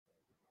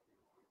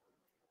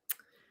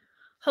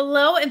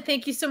Hello, and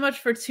thank you so much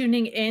for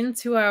tuning in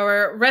to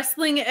our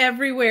Wrestling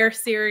Everywhere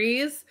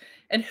series.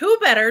 And who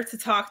better to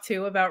talk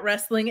to about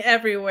wrestling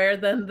everywhere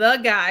than the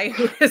guy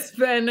who has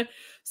been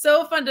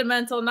so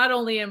fundamental, not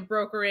only in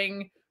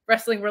brokering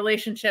wrestling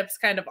relationships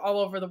kind of all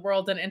over the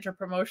world and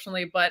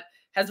interpromotionally, but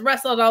has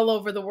wrestled all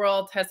over the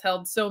world, has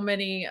held so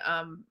many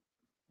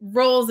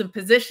roles and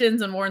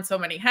positions and worn so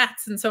many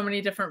hats in so many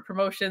different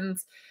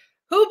promotions.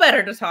 Who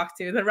better to talk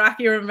to than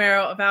Rocky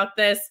Romero about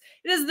this?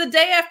 It is the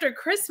day after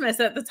Christmas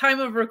at the time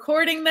of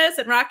recording this,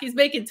 and Rocky's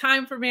making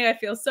time for me. I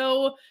feel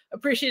so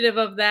appreciative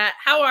of that.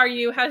 How are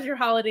you? How's your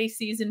holiday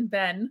season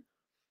been?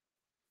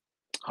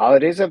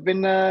 Holidays have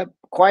been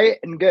quiet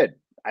and good.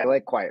 I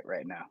like quiet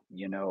right now.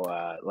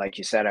 Like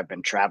you said, I've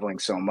been traveling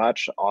so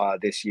much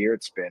this year.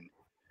 It's been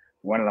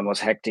one of the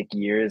most hectic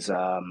years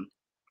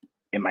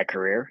in my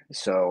career.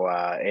 So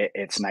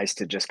it's nice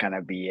to just kind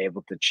of be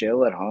able to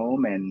chill at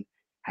home and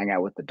hang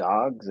out with the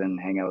dogs and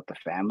hang out with the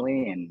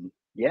family. And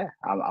yeah,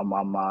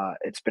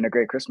 it's been a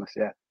great Christmas.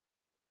 Yeah,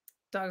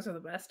 Dogs are the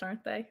best,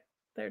 aren't they?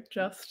 They're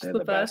just they're the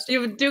the best. best.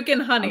 You have Duke and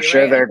I'm Honey,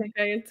 sure right? I they're think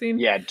I had seen.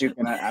 Yeah, Duke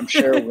and I'm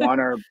sure one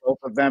or both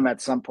of them at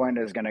some point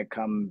is going to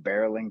come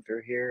barreling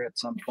through here at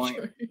some point.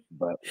 Sure.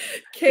 But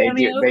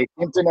Cameos. they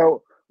seem to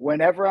know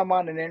whenever I'm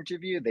on an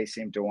interview, they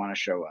seem to wanna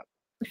show up.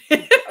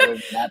 Other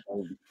than that,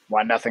 they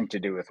want nothing to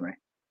do with me.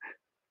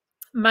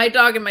 My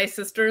dog and my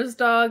sister's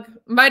dog.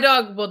 My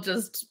dog will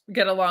just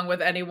get along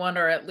with anyone,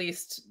 or at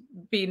least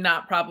be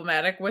not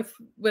problematic with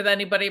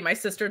anybody. My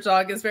sister's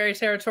dog is very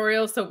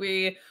territorial, so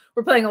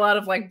we're playing a lot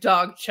of like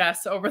dog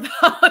chess over the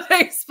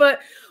holidays,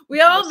 but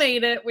we all Nice.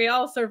 made it. We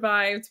all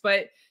survived,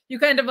 but you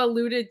kind of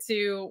alluded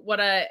to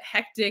what a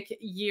hectic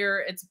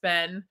year it's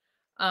been.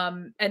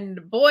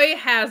 And boy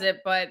has it,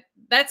 but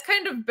that's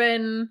kind of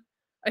been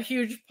a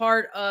huge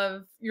part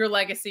of your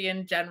legacy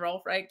in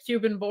general, right?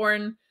 Cuban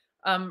born,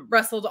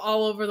 wrestled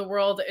all over the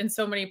world in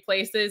so many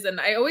places. And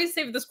I always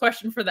save this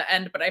question for the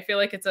end, but I feel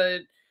like it's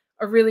a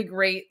really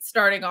great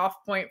starting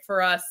off point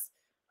for us.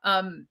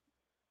 Um,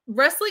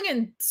 Wrestling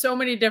in so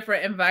many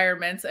different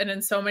environments and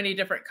in so many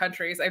different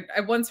countries. I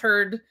once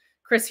heard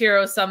Chris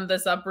Hero sum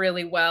this up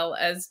really well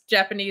as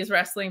Japanese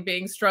wrestling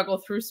being struggle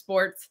through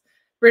sports,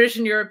 British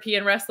and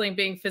European wrestling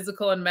being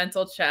physical and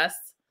mental chess,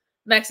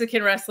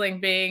 Mexican wrestling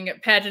being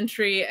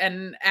pageantry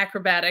and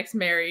acrobatics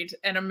married,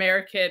 and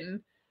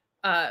American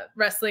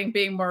wrestling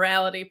being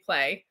morality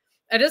play.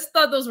 I just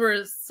thought those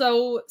were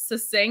so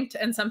succinct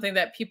and something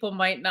that people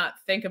might not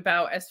think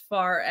about as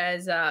far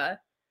as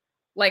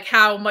like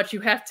how much you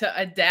have to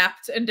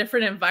adapt in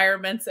different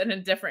environments and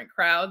in different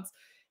crowds.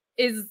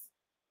 Is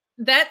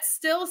that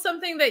still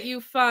something that you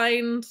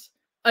find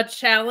a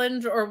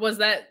challenge, or was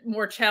that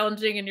more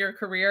challenging in your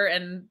career?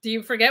 And do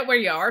you forget where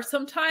you are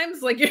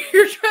sometimes? Like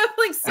you're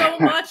traveling so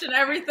much and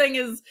everything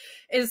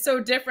is so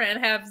different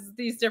and has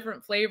these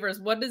different flavors.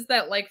 What is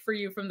that like for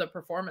you from the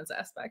performance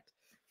aspect?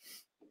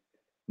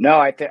 No,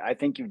 I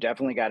think you've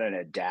definitely gotta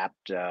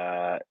adapt,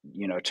 to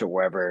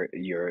wherever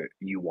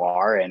you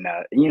are, and,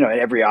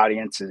 every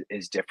audience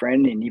is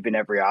different, and even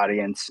every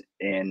audience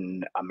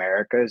in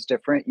America is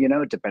different,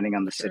 depending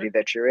on the city Sure.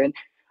 that you're in.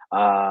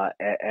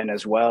 And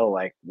as well,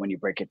 like, when you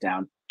break it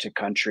down to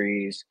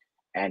countries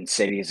and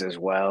cities as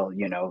well,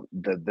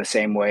 the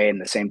same way and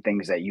the same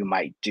things that you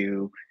might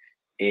do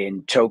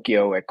in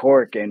Tokyo at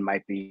Cork and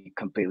might be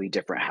completely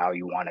different how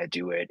you wanna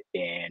do it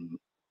in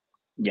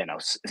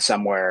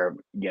somewhere,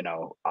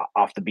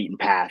 off the beaten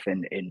path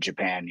in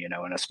Japan, in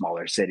a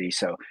smaller city.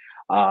 So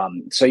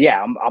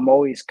yeah, I'm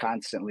always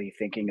constantly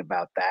thinking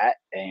about that,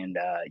 and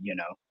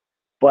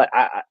but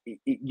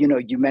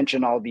you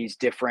mentioned all these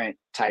different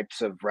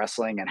types of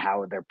wrestling and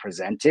how they're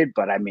presented,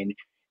 but I mean,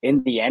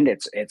 in the end,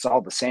 it's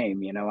all the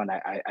same, and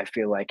I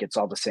feel like it's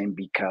all the same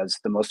because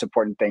the most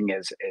important thing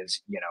is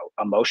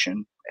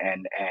emotion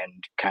and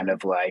kind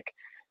of like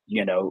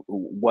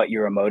what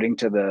you're emoting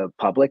to the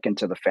public and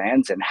to the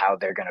fans and how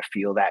they're going to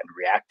feel that and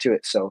react to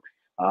it. So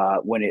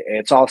when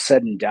it's all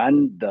said and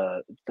done,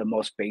 the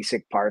most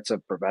basic parts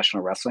of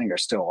professional wrestling are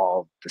still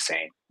all the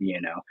same,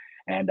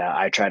 and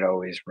I try to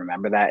always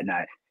remember that.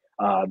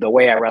 And the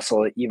way I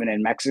wrestle, even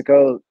in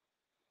Mexico,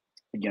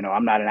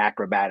 I'm not an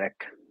acrobatic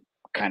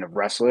kind of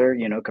wrestler,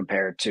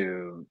 compared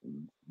to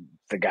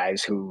the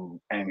guys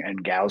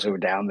and gals who are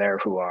down there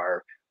who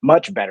are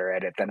much better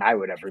at it than I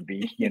would ever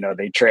be.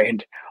 They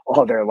trained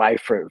all their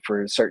life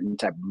for certain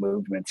type of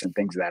movements and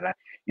things that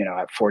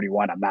at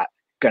 41 I'm not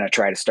gonna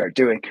try to start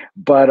doing.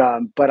 But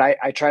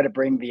I try to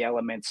bring the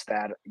elements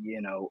that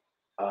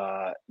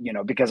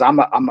because I'm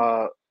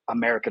a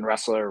American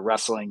wrestler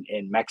wrestling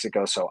in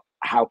Mexico, so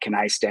how can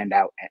I stand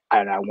out?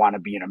 And I want to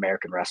be an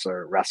American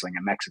wrestler wrestling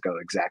in Mexico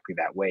exactly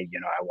that way.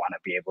 I want to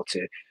be able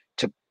to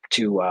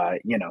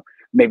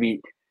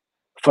maybe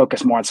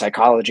focus more on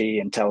psychology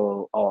and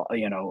tell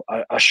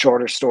a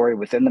shorter story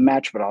within the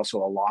match, but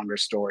also a longer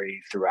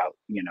story throughout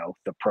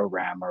the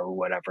program or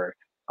whatever,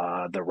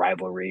 the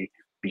rivalry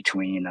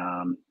between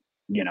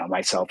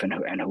myself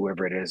and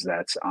whoever it is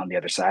that's on the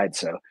other side.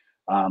 So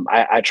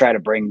I try to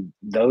bring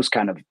those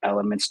kind of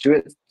elements to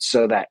it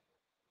so that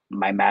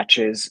my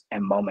matches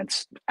and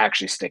moments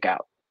actually stick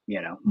out.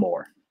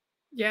 more.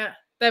 Yeah,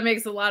 that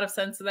makes a lot of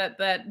sense.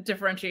 That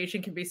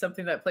differentiation can be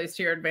something that plays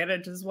to your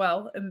advantage as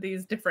well in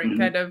these different Hmm.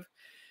 kind of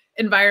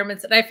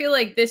environments. And I feel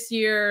like this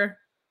year,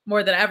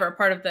 more than ever,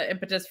 part of the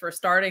impetus for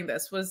starting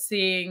this was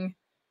seeing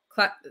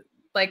cla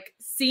like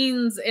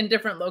scenes in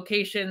different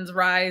locations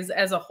rise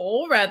as a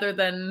whole, rather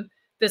than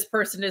this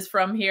person is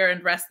from here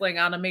and wrestling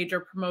on a major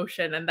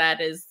promotion, and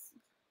that is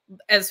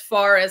as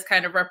far as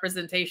kind of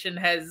representation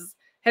has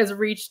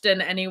reached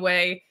in any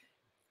way.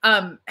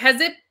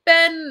 Has it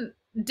been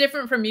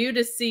different from you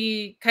to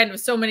see kind of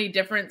so many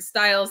different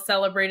styles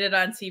celebrated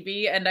on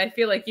TV? And I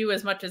feel like you,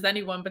 as much as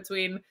anyone,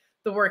 between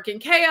the work in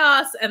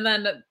chaos and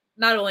then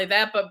not only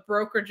that, but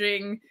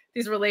brokeraging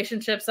these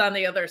relationships on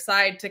the other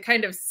side, to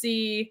kind of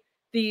see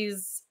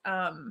these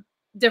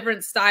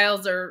different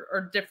styles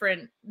or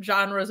different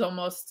genres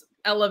almost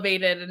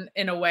elevated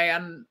in a way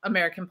on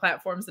American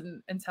platforms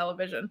and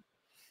television.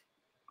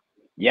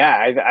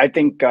 Yeah, I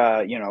think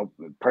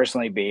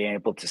personally being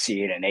able to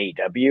see it in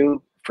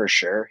AEW for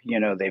sure.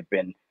 They've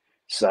been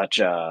such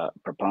a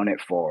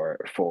proponent for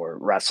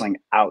wrestling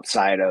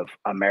outside of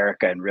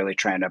America and really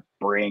trying to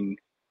bring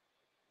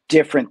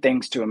different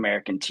things to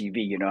American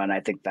TV. And I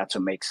think that's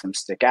what makes them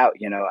stick out.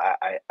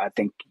 I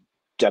think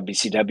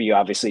WCW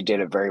obviously did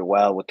it very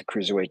well with the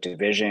cruiserweight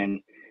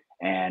division.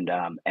 And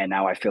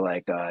now I feel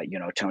like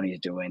Tony's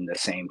doing the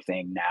same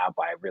thing now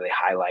by really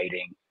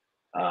highlighting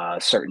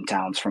certain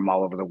talents from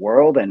all over the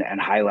world, and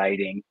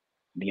highlighting,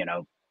 you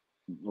know,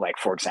 like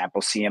for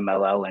example,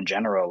 CMLL in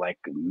general, like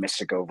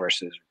Mystico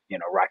versus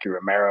Rocky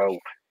Romero,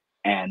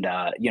 and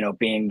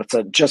being able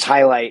to just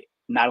highlight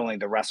not only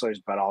the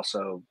wrestlers but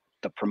also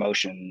the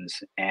promotions,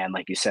 and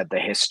like you said, the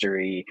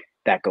history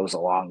that goes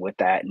along with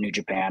that. New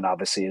Japan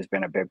obviously has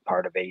been a big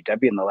part of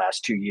AEW in the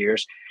last 2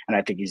 years, and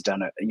I think he's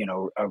done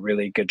a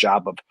really good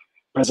job of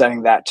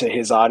presenting that to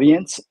his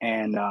audience.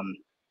 And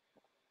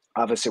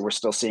obviously, we're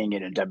still seeing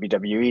it in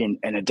WWE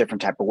in a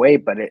different type of way,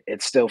 but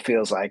it still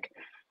feels like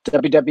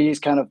WWE is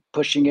kind of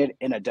pushing it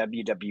in a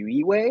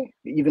WWE way,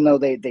 even though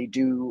they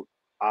do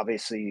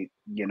obviously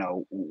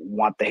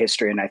want the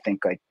history. And I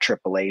think like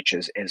Triple H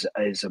is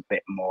a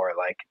bit more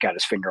like got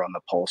his finger on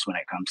the pulse when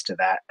it comes to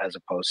that, as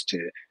opposed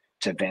to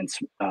Vince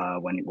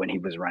when he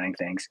was running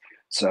things.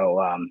 So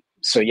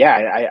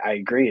yeah, I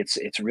agree.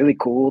 It's really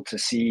cool to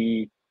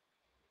see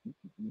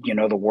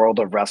the world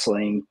of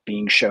wrestling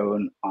being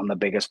shown on the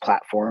biggest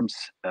platforms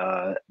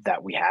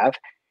that we have.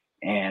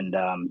 And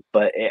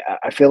but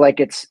I feel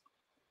like it's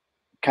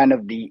kind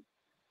of the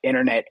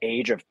internet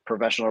age of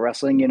professional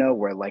wrestling,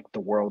 where like the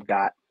world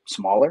got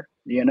smaller.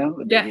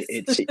 Yes.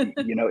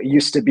 It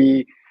used to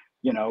be,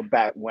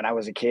 back when I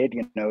was a kid,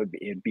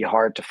 it'd be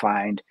hard to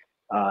find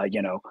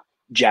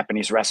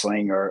Japanese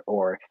wrestling,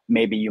 or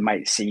maybe you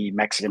might see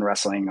Mexican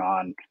wrestling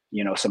on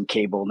some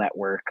cable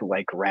network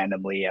like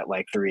randomly at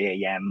like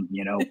 3 a.m.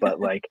 But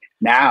like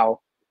now,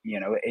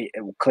 a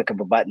click of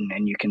a button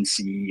and you can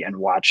see and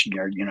watch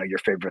your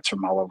favorites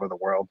from all over the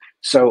world,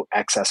 so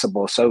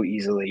accessible, so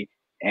easily.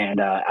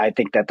 And I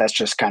think that that's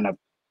just kind of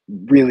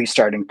really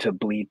starting to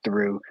bleed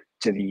through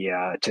to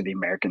the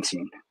American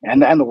scene,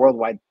 and the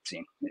worldwide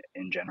scene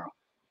in general.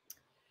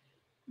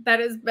 That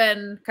has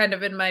been kind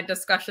of in my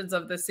discussions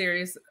of the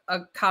series a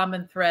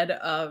common thread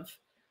of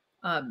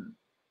um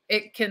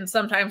it can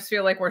sometimes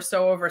feel like we're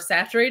so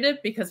oversaturated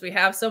because we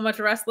have so much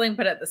wrestling,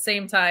 but at the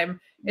same time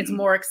it's Mhm.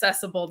 more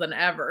accessible than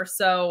ever.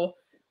 So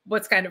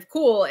what's kind of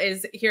cool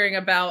is hearing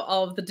about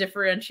all of the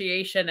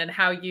differentiation and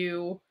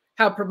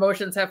how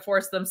promotions have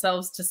forced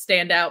themselves to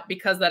stand out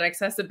because that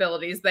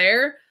accessibility is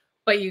there,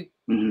 but you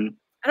Mhm.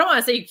 I don't want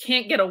to say you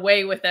can't get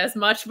away with as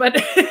much, but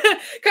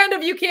kind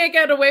of you can't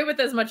get away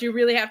with as much. You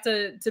really have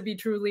to be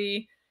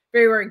truly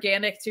very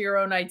organic to your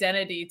own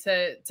identity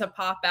to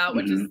pop out,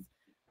 which has Mhm.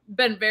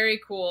 been very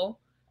cool.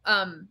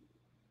 Um,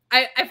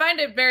 I find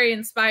it very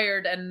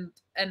inspired and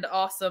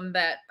awesome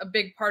that a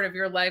big part of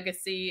your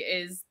legacy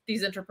is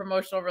these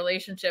interpromotional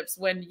relationships.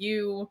 When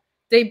you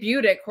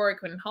debuted at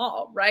Korakuen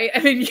Hall, right? I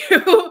mean,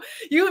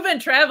 you've been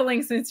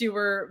traveling since you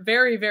were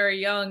very, very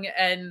young,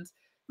 and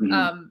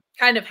Mhm.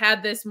 kind of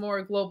had this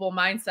more global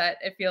mindset,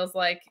 it feels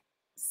like,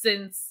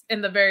 since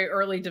in the very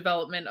early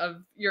development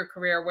of your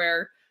career,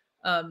 where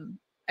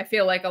I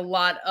feel like a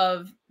lot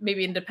of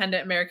maybe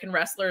independent American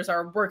wrestlers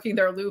are working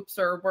their loops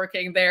or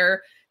working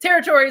their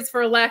territories,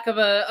 for lack of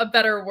a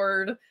better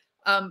word.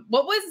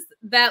 What was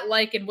that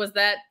like, and was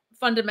that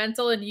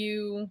fundamental in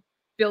you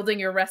building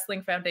your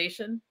wrestling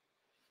foundation?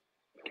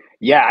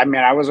 Yeah, I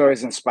mean, I was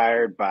always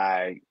inspired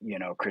by,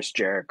 Chris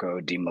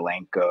Jericho, Dean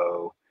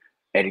Malenko,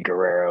 Eddie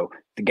Guerrero,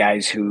 the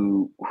guys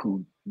who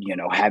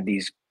had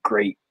these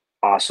great,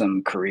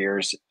 awesome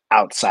careers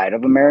outside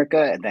of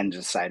America, and then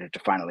decided to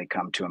finally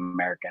come to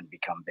America and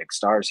become big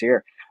stars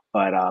here.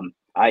 But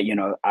I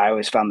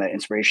always found that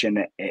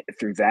inspiration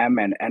through them,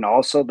 and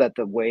also that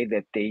the way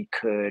that they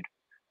could,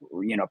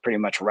 pretty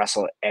much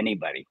wrestle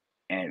anybody,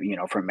 and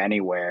from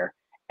anywhere,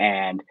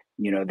 and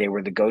you know, they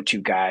were the go-to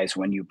guys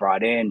when you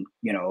brought in,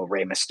 you know,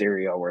 Rey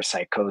Mysterio or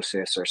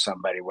Psychosis or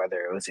somebody,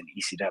 whether it was an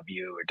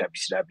ECW or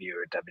WCW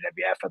or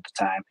WWF at the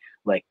time,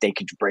 like they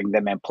could bring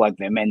them and plug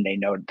them in. They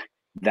know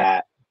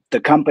that the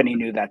company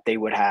knew that they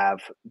would have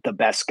the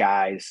best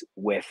guys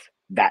with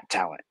that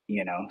talent,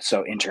 you know, so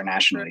Sure.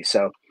 internationally.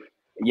 So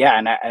yeah,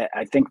 and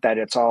I think that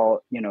it's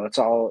all, you know, it's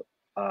all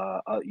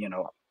you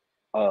know,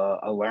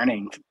 a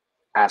learning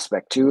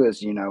aspect too,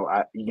 is, you know,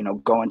 you know,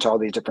 going to all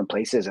these different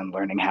places and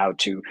learning how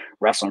to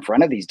wrestle in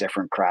front of these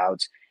different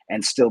crowds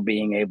and still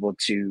being able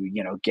to,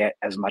 you know, get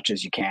as much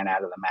as you can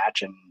out of the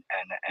match, and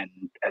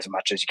as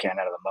much as you can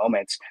out of the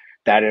moments,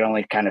 that it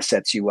only kind of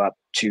sets you up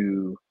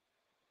to,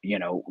 you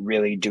know,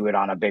 really do it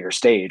on a bigger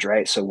stage,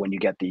 right? So when you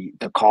get the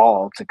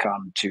call to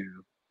come to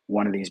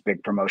one of these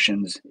big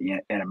promotions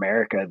in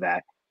America,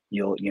 that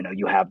you'll, you know,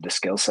 you have the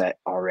skill set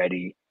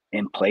already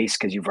in place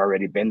because you've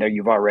already been there,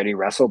 you've already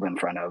wrestled in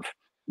front of,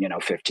 you know,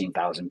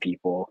 15,000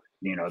 people.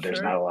 You know,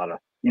 there's not Sure. a lot of,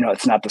 you know,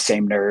 it's not the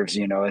same nerves,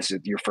 you know, as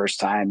your first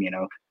time. You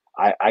know,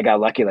 I got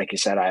lucky, like you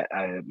said.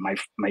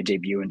 My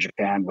debut in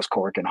Japan was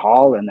Korakuen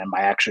Hall, and then my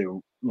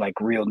actual like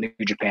real New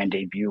Japan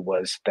debut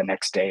was the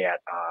next day at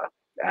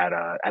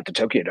the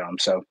Tokyo Dome.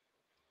 So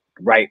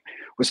right,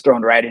 was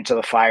thrown right into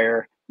the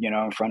fire, you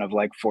know, in front of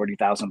like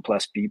 40,000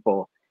 plus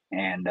people.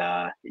 And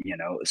you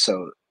know,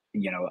 so,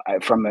 you know,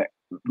 from a,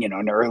 you know,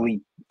 an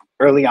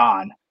early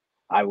on,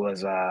 I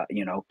was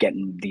you know,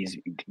 getting these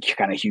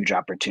kind of huge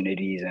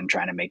opportunities and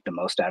trying to make the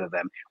most out of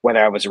them.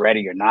 Whether I was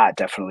ready or not,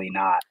 definitely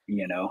not,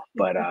 you know.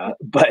 But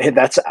but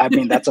that's, I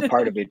mean, that's a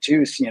part of it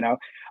too. So, you know,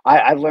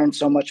 I've learned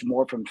so much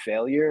more from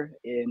failure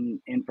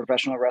in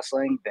professional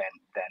wrestling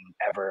than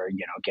ever,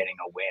 you know, getting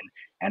a win.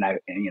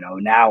 And you know,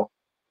 now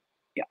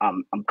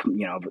I'm,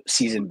 you know,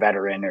 seasoned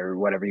veteran or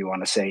whatever you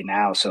want to say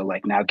now. So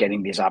like now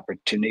getting these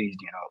opportunities,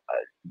 you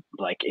know,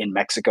 like in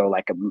Mexico,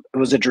 like it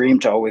was a dream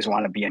to always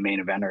want to be a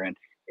main eventer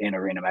in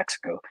Arena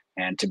Mexico,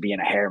 and to be in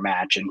a hair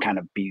match and kind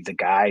of be the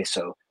guy.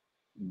 So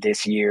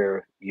this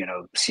year, you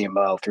know,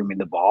 CML threw me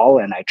the ball,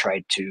 and I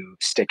tried to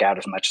stick out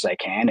as much as I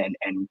can,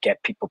 and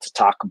get people to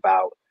talk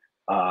about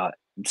uh,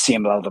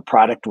 CML, the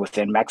product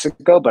within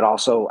Mexico, but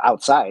also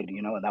outside,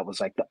 you know, and that was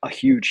like a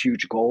huge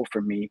goal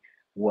for me,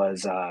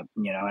 was,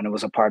 you know, and it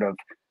was a part of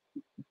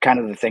kind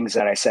of the things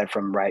that I said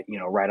from right, you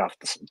know, right off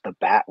the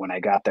bat when I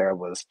got there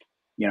was,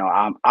 you know,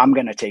 I'm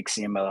going to take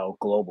CMLL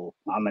global.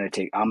 I'm going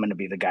to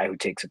be the guy who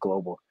takes it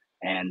global.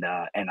 And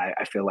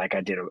I feel like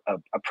I did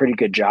a pretty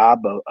good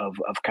job of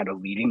kind of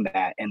leading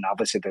that. And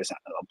obviously there's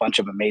a bunch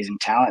of amazing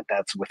talent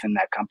that's within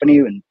that company,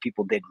 and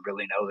people didn't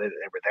really know that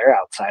they were there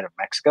outside of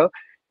Mexico.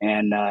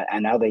 And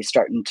now they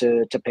starting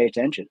to pay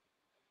attention.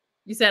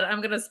 You said, "I'm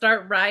gonna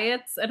start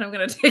riots, and I'm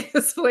gonna take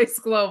this place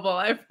global."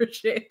 I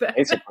appreciate that.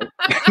 Basically.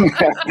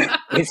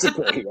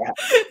 Basically,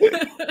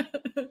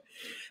 yeah.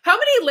 How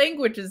many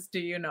languages do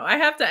you know? I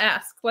have to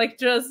ask, like,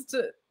 just,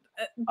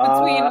 Uh,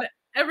 between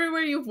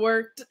everywhere you've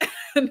worked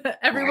and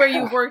everywhere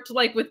you've worked,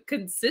 like, with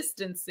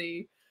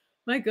consistency.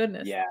 My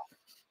goodness. yeah.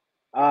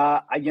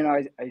 You know,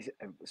 I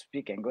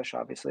speak English,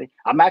 obviously.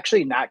 I'm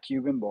actually not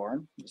Cuban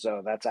born,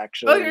 so that's Oh, you're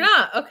actually,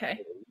 not? Okay.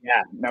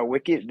 yeah. No,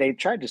 they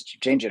tried to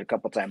change it a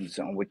couple times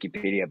on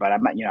Wikipedia, but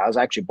I'm not, you know, I was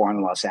actually born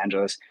in Los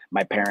Angeles.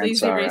 My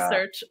parents Lazy are,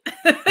 research.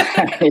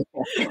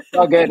 it's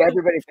all good.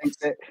 Everybody thinks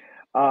it.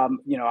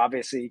 You know,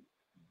 obviously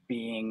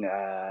being,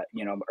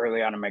 you know,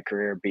 early on in my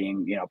career,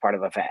 being, you know, part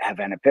of the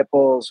Havana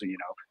Pitbulls, you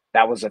know,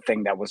 that was a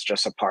thing that was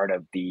just a part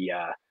of the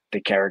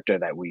character,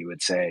 that we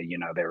would say, you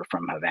know, they were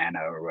from Havana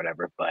or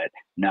whatever. But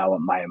no,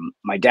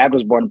 my dad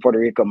was born in Puerto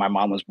Rico. My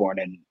mom was born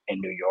in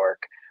New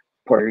York,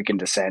 Puerto Rican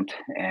descent.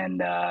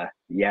 And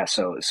yeah,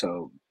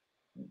 so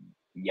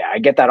yeah, I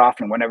get that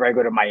often. Whenever I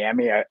go to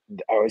Miami, I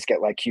always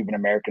get like Cuban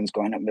Americans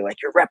going up and be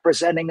like, "You're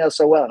representing us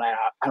so well," and I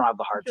don't have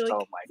the heart to You're tell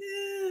like,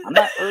 them like, I'm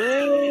not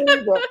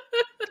really, but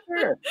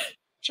sure,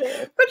 sure,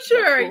 but that's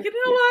sure, cool. you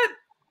know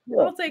Yeah,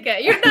 what? I'll take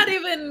it. yeah. You're not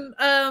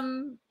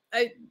even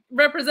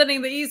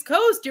representing the East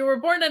Coast. You were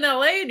born in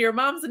LA and your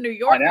mom's a New I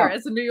Yorker. know,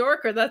 As a New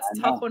Yorker, that's I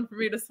a tough know, one for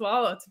me to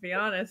swallow, to be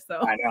honest,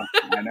 though. I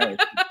know.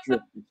 It's true,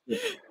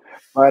 it's true.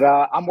 But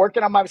I'm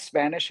working on my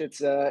Spanish.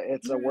 It's a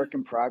Okay. work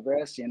in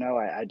progress. You know,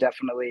 I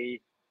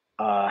definitely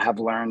have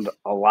learned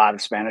a lot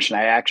of Spanish, and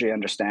I actually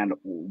understand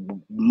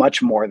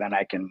much more than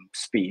I can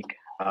speak.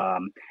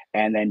 Um,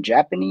 and then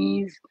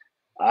Japanese,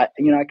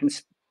 you know,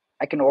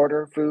 I can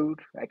order food.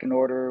 I can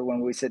order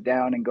when we sit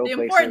down and go The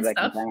places. important I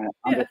can stuff. kind of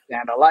Yeah.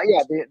 understand a lot.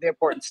 Yeah, the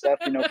important stuff,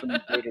 you know, from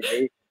the day to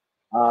day.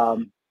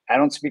 I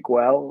don't speak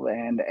well,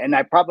 and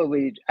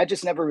I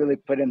just never really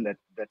put in the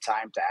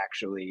time to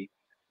actually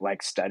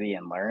like study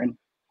and learn.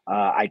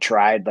 I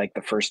tried like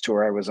the first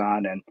tour I was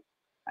on, and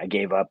I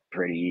gave up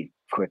pretty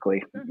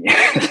quickly.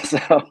 Sure. So,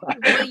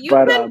 Well, you've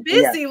been but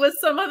yeah, busy with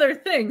some other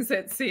things,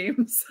 it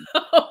seems.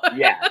 So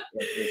yeah, yeah,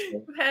 for sure,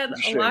 you've had for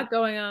a sure. lot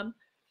going on.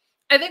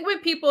 I think when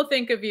people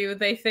think of you,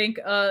 they think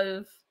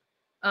of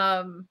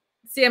um,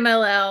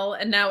 CMLL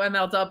and now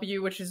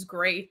MLW, which is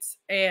great.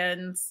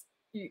 And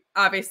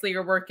obviously,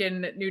 you're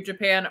working at New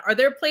Japan. Are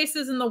there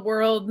places in the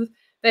world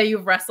that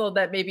you've wrestled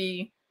that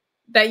maybe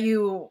that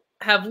you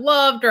have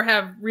loved or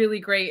have really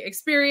great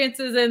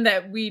experiences in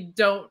that we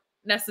don't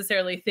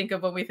necessarily think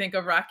of when we think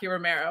of Rocky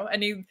Romero?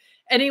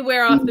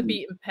 Anywhere off the Mm.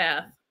 beaten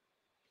path?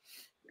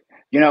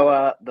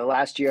 The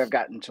last year I've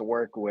gotten to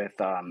work with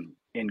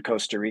in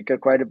Costa Rica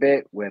quite a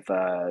bit with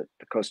the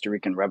Costa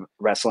Rican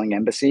Wrestling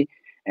Embassy,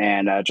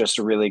 and just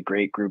a really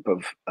great group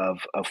of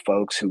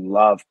folks who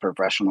love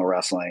professional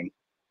wrestling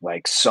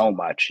like so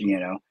much,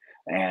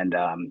 and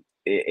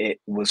it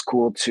was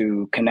cool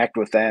to connect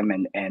with them,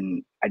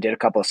 and I did a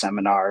couple of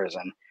seminars,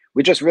 and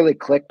we just really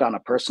clicked on a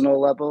personal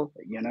level,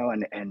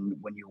 and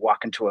when you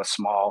walk into a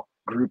small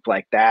group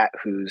like that,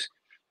 who's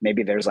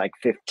maybe there's like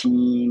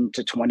 15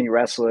 to 20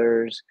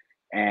 wrestlers,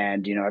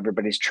 and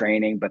everybody's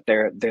training, but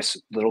they're this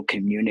little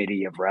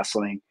community of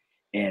wrestling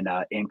in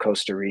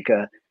Costa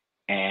Rica,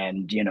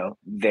 and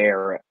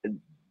they're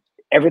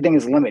everything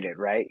is limited,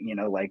 right?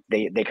 Like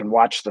they can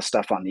watch the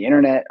stuff on the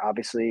internet,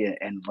 obviously,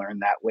 and learn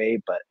that way,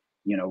 but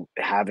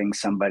having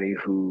somebody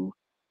who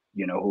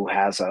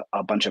has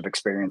a bunch of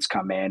experience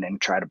come in and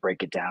try to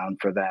break it down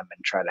for them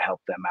and try to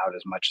help them out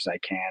as much as I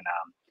can,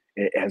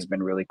 it has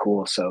been really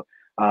cool. So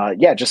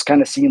yeah, just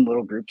kind of seeing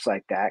little groups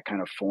like that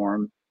kind of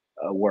form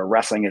where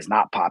wrestling is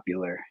not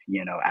popular,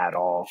 at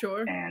all.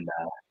 Sure. And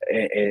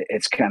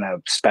it's kind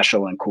of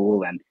special and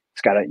cool. And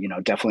it's got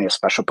definitely a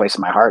special place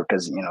in my heart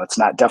because, it's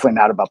not definitely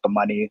not about the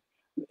money,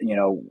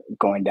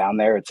 going down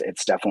there.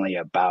 It's definitely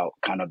about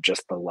kind of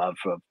just the love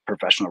of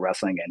professional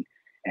wrestling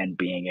and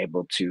being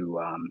able to,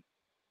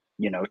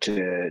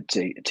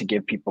 to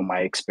give people my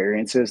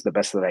experiences the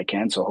best that I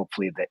can. So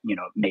hopefully that,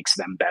 makes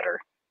them better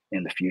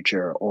in the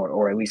future,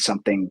 or at least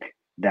something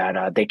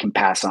that they can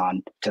pass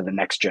on to the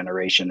next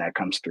generation that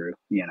comes through.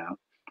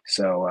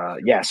 So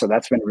yeah, so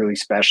that's been really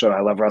special.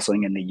 I love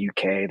wrestling in the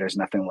UK. There's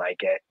nothing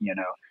like it.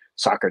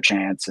 Soccer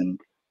chants and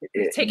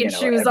Taking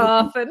shoes everything.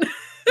 off and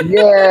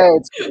Yeah,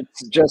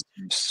 it's just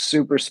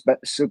super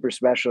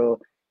special.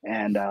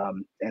 And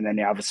then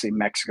yeah, obviously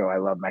Mexico. I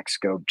love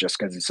Mexico just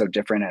because it's so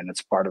different and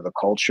it's part of the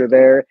culture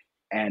there,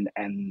 and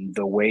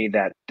the way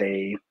that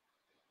the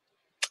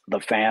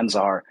fans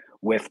are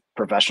with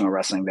professional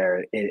wrestling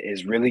there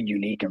is really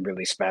unique and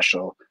really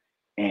special.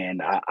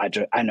 And I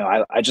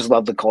just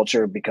love the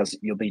culture because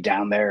you'll be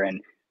down there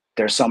and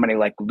there's so many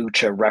like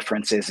lucha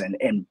references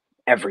and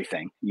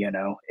everything,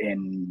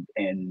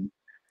 in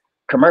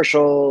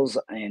commercials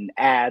and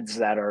ads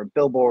that are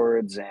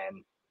billboards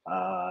and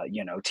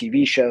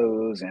TV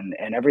shows, and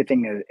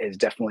everything is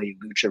definitely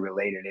lucha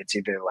related. It's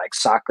either like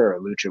soccer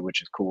or lucha,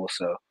 which is cool.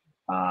 So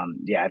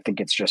yeah, I think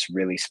it's just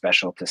really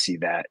special to see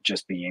that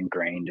just be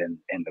ingrained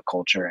in the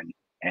culture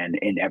and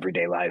in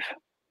everyday life.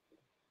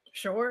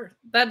 sure.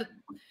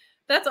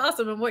 That's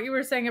awesome. And what you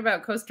were saying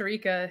about Costa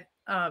Rica,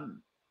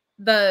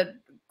 the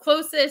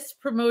closest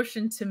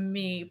promotion to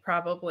me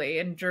probably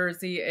in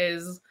Jersey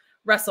is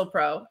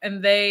WrestlePro.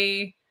 And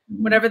Mhm.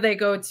 whenever they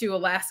go to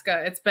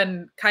Alaska, it's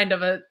been kind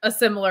of a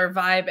similar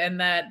vibe, and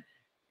that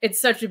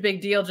it's such a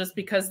big deal just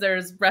because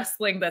there's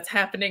wrestling that's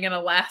happening in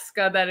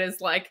Alaska that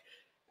is like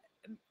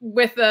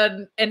with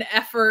an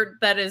effort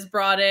that is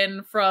brought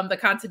in from the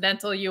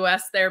continental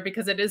US there,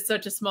 because it is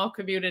such a small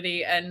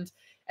community. And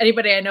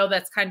anybody I know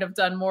that's kind of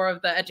done more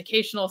of the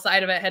educational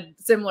side of it had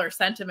similar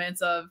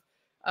sentiments of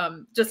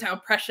just how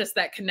precious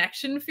that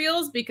connection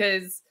feels,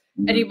 because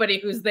Mhm. anybody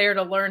who's there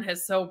to learn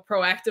has so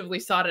proactively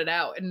sought it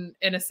out in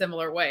a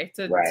similar way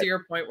to Right.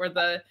 your point where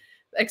the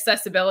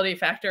accessibility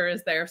factor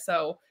is there.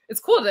 So it's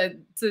cool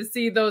to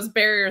see those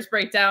barriers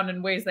break down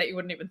in ways that you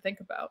wouldn't even think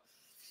about.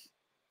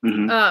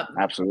 Hmm. um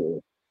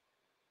Absolutely.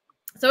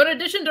 so, in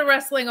addition to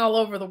wrestling all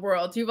over the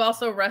world, you've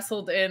also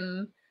wrestled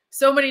in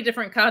so many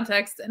different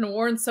contexts and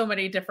worn so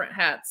many different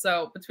hats.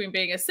 So, between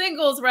being a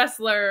singles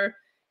wrestler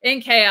in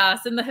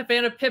Chaos, in the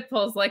Havana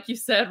Pitbulls, like you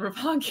said,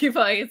 Ravonki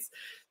fights,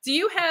 do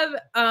you have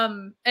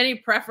any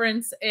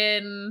preference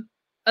in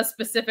a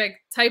specific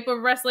type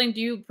of wrestling?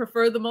 Do you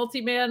prefer the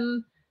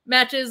multi-man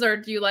matches, or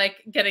do you like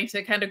getting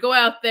to kind of go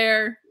out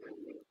there,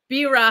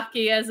 be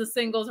Rocky as a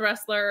singles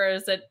wrestler, or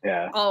is it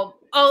Yeah. all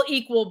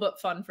equal but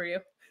fun for you?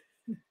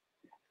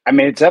 I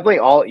mean, it's definitely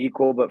all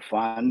equal but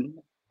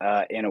fun,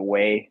 in a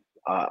way.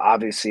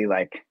 Obviously,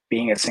 like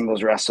being a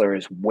singles wrestler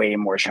is way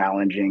more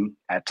challenging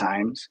at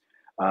times,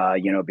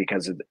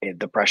 because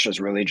the pressure is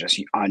really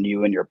just on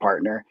you and your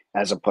partner,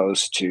 as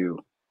opposed to,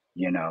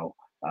 you know,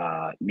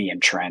 me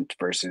and Trent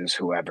versus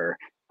whoever.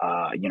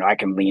 I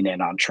can lean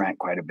in on Trent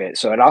quite a bit.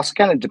 So it also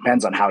kind of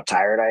depends on how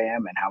tired I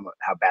am and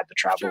how bad the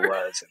travel Sure.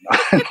 was, and,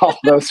 and all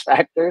those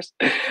factors.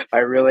 I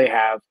really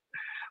have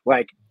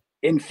like,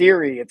 in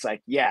theory, it's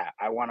like, yeah,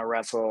 I want to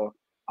wrestle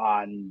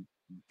on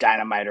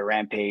Dynamite or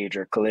Rampage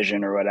or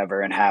Collision or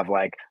whatever and have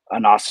like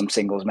an awesome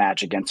singles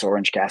match against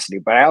Orange Cassidy.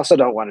 But I also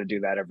don't want to do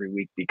that every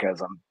week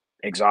because I'm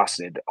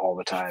exhausted all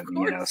the Of time.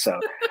 course. So,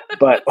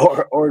 but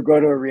or go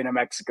to Arena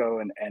Mexico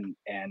and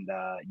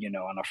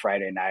on a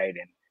Friday night,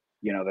 and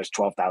there's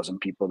 12,000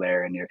 people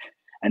there,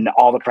 and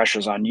all the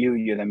pressure's on you.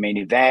 You're the main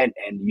event,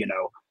 and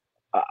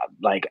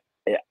like,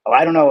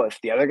 I don't know if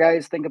the other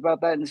guys think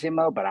about that in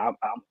CMO, but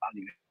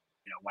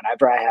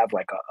whenever I have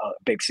like a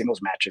big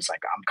singles match, it's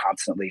like I'm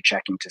constantly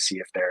checking to see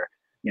if they're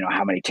you know,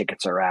 how many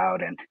tickets are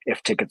out and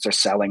if tickets are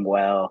selling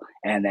well.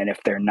 And then if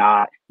they're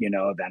not, you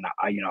know, then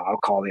I'll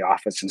call the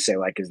office and say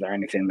like, is there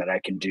anything that I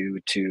can do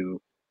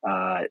to,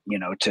 you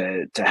know,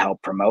 to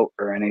help promote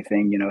or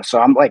anything, you know? So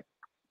I'm like,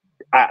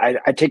 I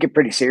take it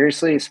pretty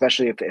seriously,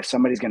 especially if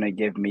somebody's going to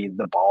give me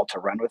the ball to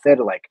run with it.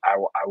 Like I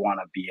want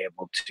to be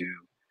able to,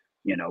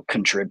 you know,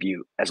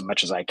 contribute as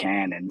much as I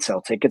can and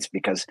sell tickets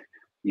because,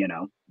 you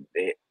know,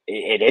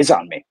 it is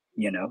on me.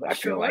 You know, I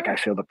Sure.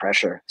 feel the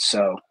pressure.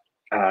 So,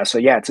 so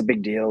yeah, it's a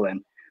big deal.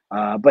 And,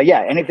 but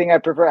yeah, anything I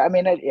prefer. I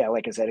mean, yeah,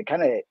 like I said, it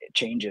kind of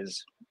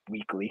changes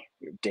weekly,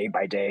 day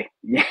by day.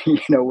 You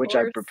know, Of which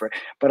I course. prefer.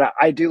 But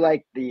I do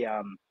like the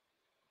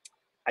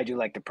I do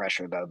like the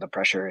pressure though. The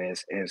pressure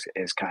is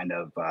kind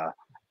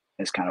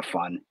of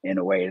fun in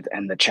a way,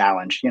 and the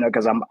challenge, you know,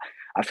 because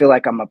I feel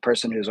like I'm a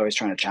person who's always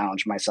trying to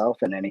challenge myself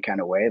in any kind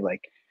of way.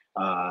 Like,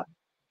 uh,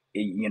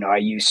 you know, I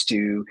used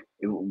to,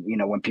 you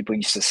know, when people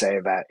used to say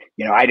that,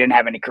 you know, I didn't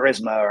have any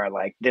charisma or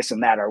like this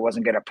and that, or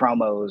wasn't good at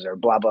promos or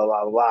blah blah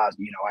blah blah.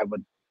 You know, I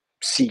would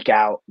seek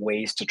out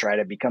ways to try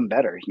to become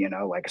better. You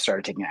know, like I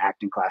started taking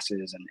acting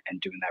classes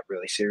and doing that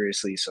really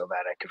seriously so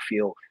that I could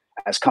feel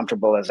as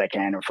comfortable as I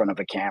can in front of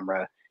a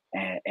camera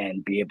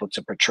and be able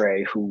to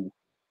portray who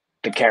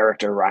the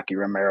character Rocky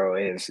Romero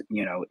is,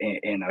 you know,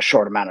 in a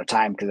short amount of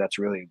time because that's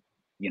really,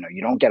 you know,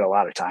 you don't get a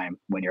lot of time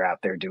when you're out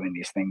there doing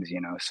these things, you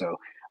know. So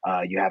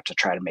you have to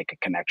try to make a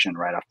connection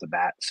right off the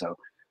bat. So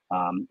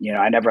you know,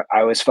 I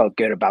always felt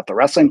good about the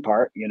wrestling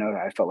part. You know,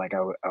 I felt like I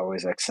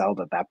always excelled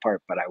at that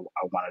part, but I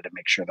wanted to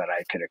make sure that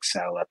I could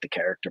excel at the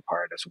character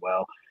part as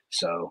well.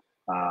 So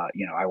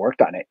you know, I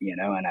worked on it, you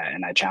know,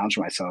 and I challenged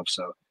myself.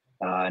 So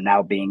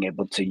now being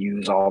able to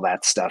use all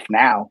that stuff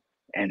now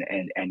and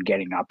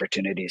getting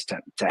opportunities to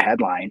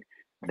headline,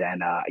 then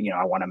you know,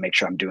 I want to make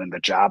sure I'm doing the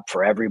job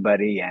for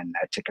everybody and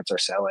that tickets are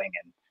selling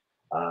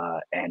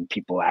and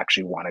people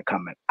actually want to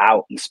come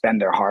out and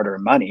spend their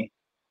hard-earned money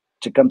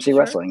to come see Sure.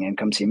 wrestling and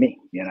come see me,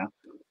 you know.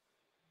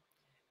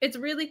 It's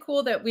really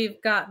cool that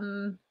we've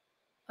gotten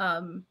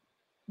um,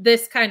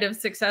 this kind of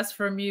success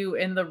from you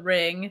in the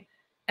ring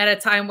at a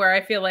time where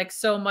I feel like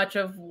so much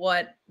of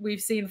what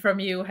we've seen from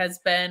you has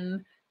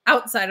been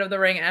outside of the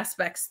ring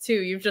aspects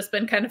too. You've just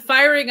been kind of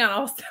firing on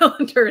all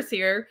cylinders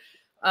here.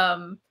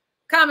 Um,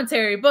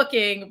 Commentary,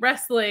 booking,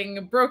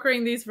 wrestling,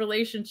 brokering these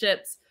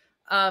relationships.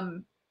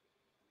 Um,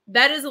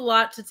 that is a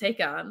lot to take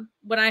on.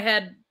 When I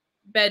had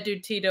Bad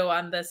Dude Tito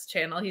on this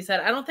channel, he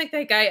said, I don't think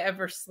that guy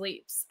ever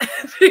sleeps.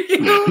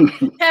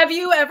 Have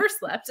you ever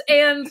slept?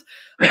 And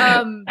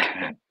um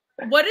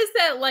what is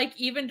that like,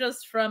 even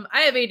just from,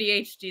 I have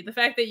ADHD, the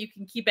fact that you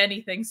can keep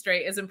anything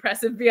straight is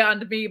impressive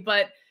beyond me,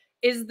 but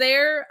is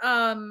there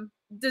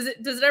does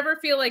it ever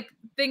feel like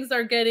things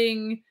are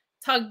getting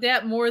tugged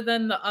at more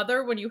than the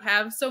other when you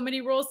have so many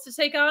roles to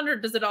take on, or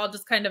does it all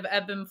just kind of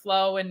ebb and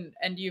flow and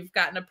you've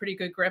gotten a pretty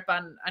good grip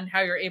on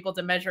how you're able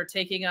to measure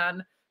taking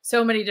on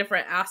so many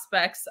different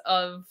aspects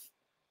of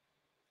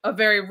a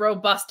very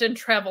robust and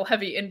travel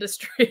heavy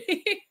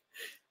industry?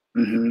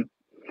 hmm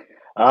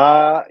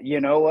you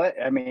know what?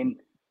 I mean,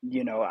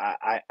 you know,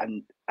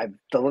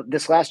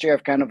 this last year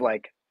I've kind of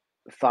like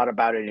thought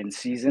about it in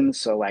seasons.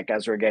 So like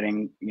as we're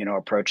getting, you know,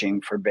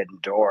 approaching Forbidden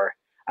Door,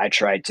 I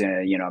tried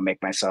to, you know,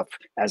 make myself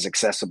as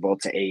accessible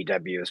to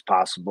AEW as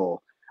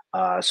possible.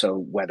 So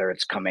whether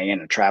it's coming in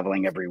and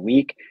traveling every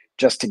week,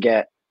 just to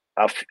get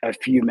a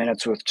few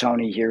minutes with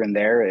Tony here and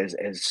there is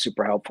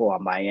super helpful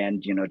on my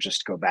end. You know, just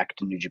to go back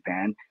to New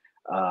Japan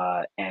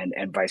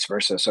and vice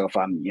versa. So if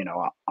I'm, you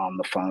know, on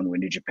the phone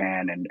with New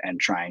Japan and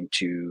trying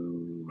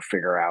to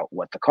figure out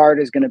what the card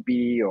is going to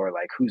be or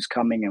like who's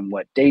coming and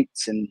what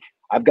dates, and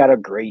I've got a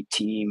great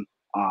team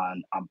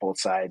on both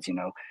sides. You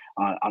know,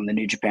 on the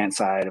New Japan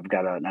side, I've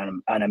got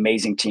an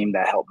amazing team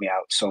that helped me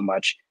out so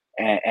much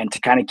and to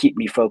kind of keep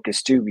me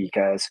focused too,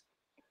 because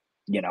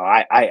you know,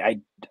 I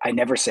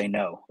never say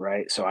no,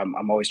 right? So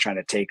I'm always trying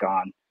to take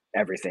on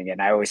everything,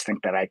 and I always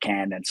think that I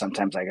can, and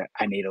sometimes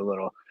I need a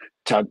little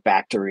tug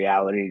back to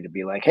reality to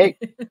be like, hey,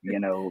 you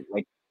know,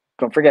 like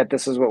don't forget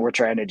this is what we're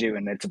trying to do,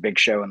 and it's a big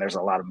show, and there's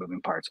a lot of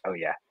moving parts. Oh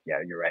yeah, yeah,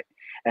 you're right,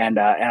 and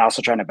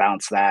also trying to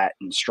balance that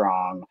and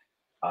strong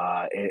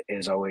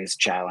is always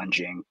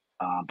challenging.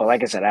 But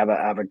like I said, I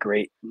have a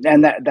great,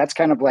 and that's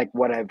kind of like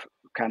what I've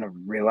kind of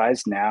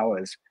realized now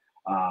is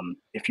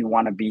if you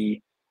want to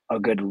be a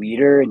good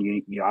leader and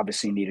you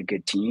obviously need a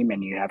good team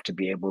and you have to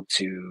be able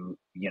to,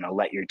 you know,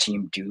 let your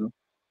team do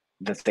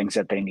the things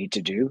that they need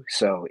to do.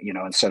 So, you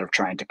know, instead of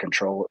trying to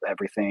control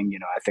everything, you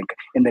know, I think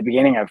in the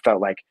beginning I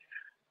felt like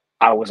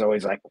I was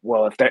always like,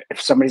 well,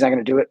 if somebody's not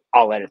going to do it,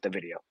 I'll edit the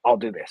video. I'll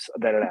do this.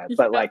 Da, da, da.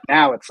 But Yeah, like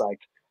now it's like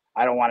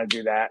I don't want to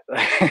do that.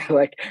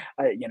 Like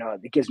you know,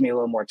 it gives me a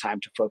little more time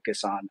to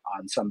focus on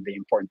some of the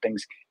important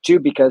things too,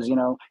 because you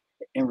know,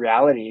 in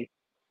reality,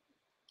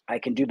 I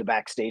can do the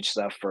backstage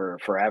stuff for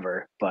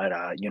forever, but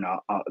you know,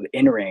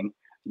 in ring,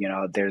 you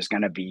know, there's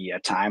going to be a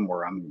time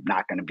where I'm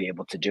not going to be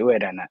able to do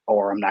it, and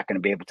or I'm not going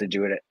to be able to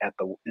do it at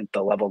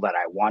the level that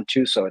I want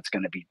to. So it's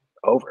going to be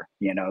over,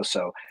 you know.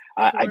 So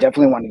I sure.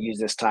 definitely want to use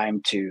this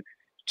time to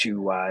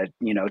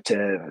you know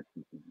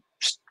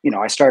you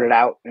know, I started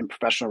out in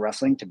professional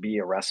wrestling to be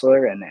a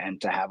wrestler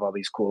and to have all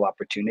these cool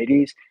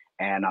opportunities,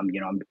 and I'm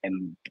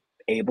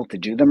able to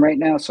do them right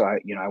now. So I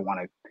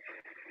want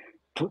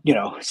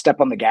to step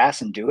on the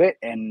gas and do it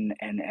and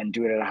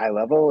do it at a high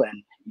level.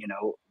 And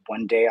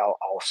one day I'll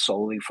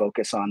solely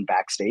focus on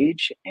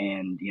backstage,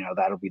 and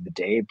that'll be the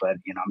day. But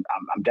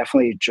I'm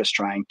definitely just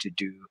trying to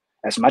do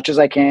as much as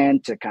I can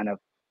to kind of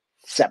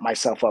set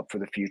myself up for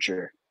the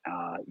future.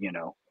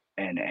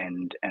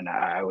 And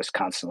I always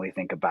constantly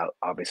think about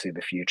obviously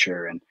the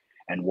future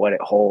and what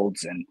it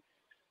holds. And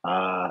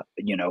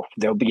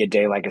there'll be a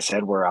day, like I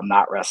said, where I'm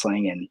not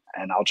wrestling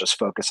and I'll just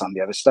focus on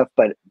the other stuff.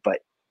 But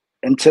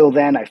until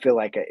then, I feel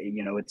like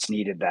it's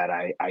needed that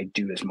I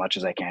do as much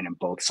as I can in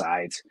both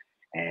sides.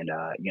 And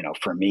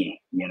for me,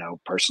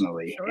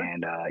 personally, Sure.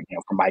 and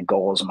for my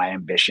goals, my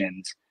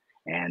ambitions,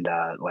 and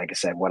like I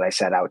said, what I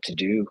set out to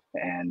do.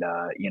 And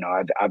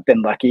I've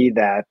been lucky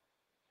that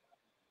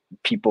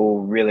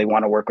people really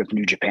want to work with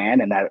New Japan,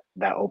 and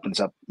that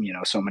opens up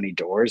so many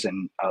doors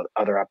and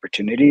other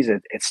opportunities.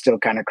 It's still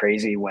kind of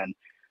crazy when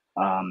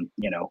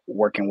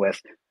working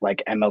with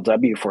like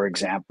MLW, for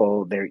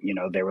example.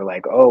 They were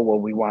like, oh well,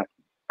 we want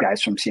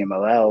guys from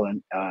CMLL,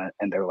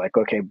 and they're like,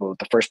 okay, but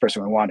the first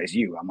person we want is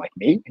you. I'm like,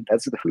 me?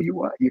 That's who you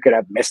want? You could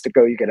have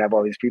Mystico, you could have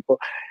all these people,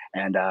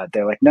 and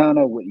they're like, no,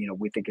 no,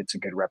 we think it's a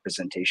good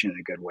representation and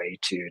a good way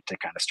to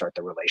kind of start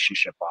the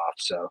relationship off.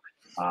 So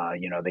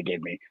they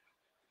gave me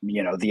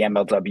the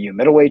MLW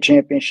middleweight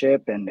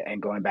championship, and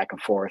going back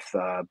and forth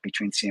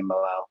between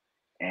CMLL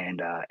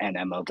and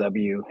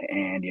MLW.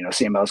 And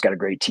CML's got a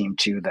great team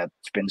too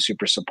that's been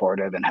super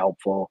supportive and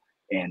helpful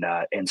in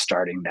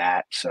starting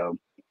that. So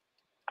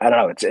I don't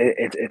know,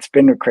 it's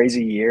been a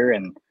crazy year.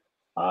 And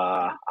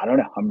I don't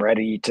know, I'm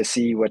ready to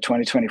see what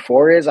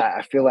 2024 is.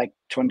 I feel like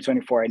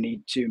 2024 I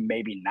need to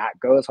maybe not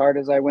go as hard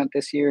as I went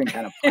this year and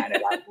kind of plan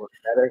it out a little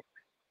better.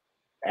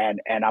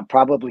 And I'm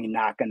probably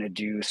not going to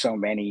do so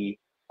many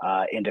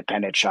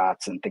independent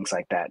shots and things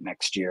like that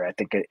next year. I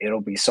think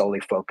it'll be solely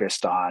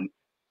focused on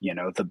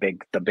the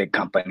big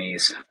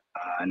companies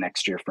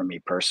next year for me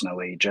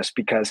personally, just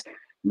because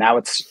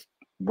now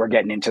we're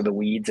getting into the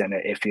weeds, and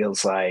it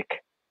feels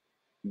like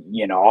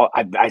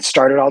I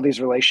started all these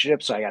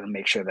relationships, so I got to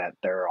make sure that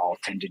they're all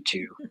tended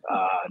to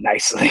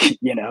nicely.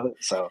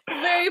 So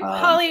Very um,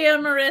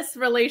 polyamorous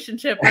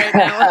relationship right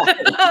now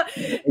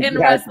in exactly.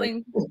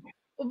 wrestling.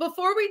 Well,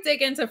 before we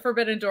dig into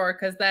Forbidden Door,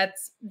 because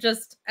that's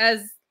just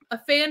as a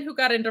fan who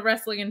got into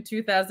wrestling in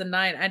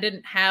 2009, I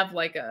didn't have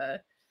like a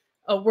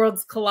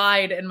worlds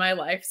collide in my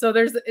life. So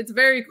it's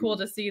very cool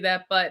to see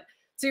that. But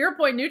to your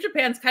point, New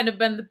Japan's kind of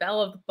been the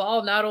belle of the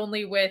ball, not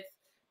only with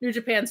New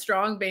Japan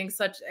Strong being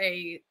such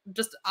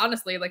just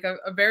honestly like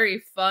a very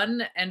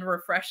fun and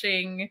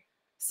refreshing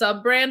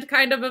sub brand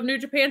kind of New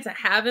Japan to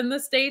have in the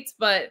States,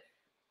 but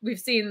we've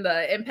seen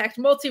the Impact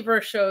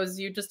Multiverse shows.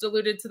 You just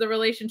alluded to the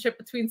relationship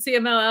between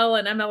CMLL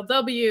and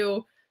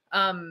MLW.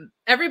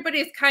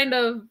 Everybody's kind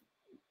of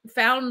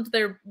found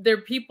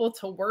their people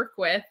to work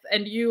with,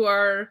 and you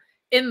are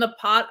in the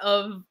pot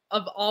of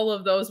all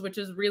of those, which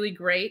is really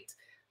great.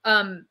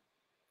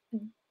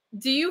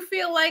 Do you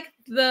feel like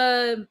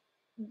the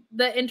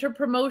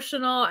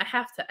interpromotional, I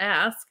have to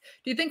ask,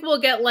 do you think we'll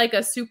get like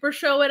a super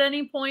show at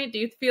any point? Do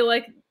you feel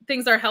like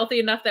things are healthy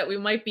enough that we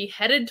might be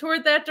headed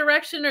toward that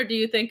direction? Or do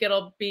you think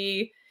it'll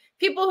be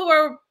people who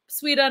are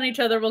sweet on each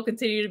other will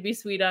continue to be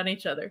sweet on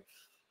each other?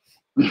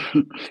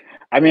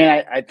 I mean,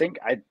 I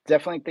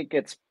definitely think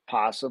it's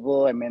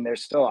possible. I mean,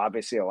 there's still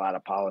obviously a lot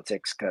of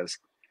politics because,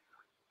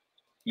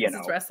 you This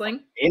is know,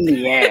 wrestling. in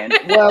the end,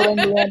 well,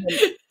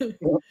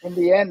 in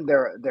the end,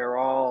 they're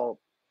all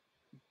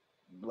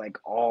like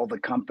all the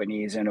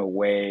companies in a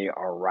way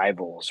are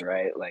rivals,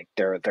 right? Like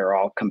they're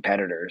all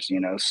competitors,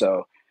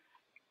 So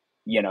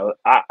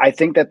I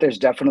think that there's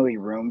definitely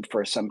room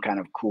for some kind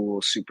of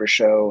cool super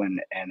show, and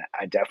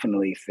I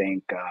definitely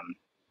think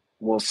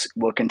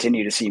we'll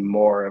continue to see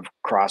more of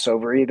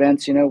crossover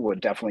events. We'll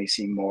definitely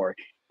see more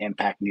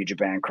Impact New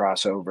Japan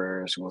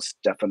crossovers. We'll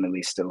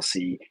definitely still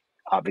see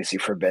obviously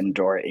Forbidden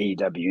Door,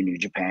 AEW, New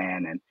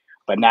Japan, and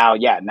but now,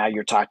 yeah, now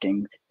you're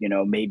talking.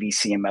 Maybe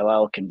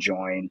CMLL can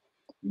join.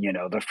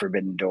 The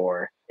Forbidden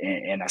Door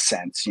in a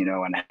sense.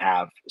 And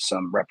have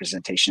some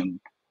representation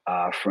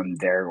from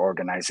their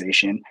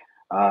organization.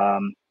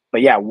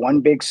 But yeah,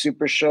 one big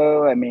super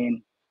show. I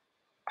mean,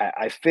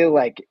 I feel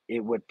like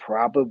it would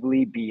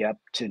probably be up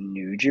to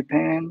New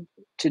Japan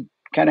to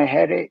kind of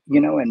head it,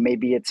 and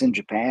maybe it's in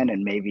Japan,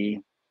 and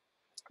maybe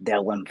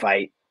they'll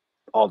invite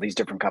all these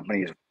different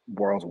companies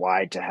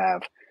worldwide to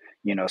have,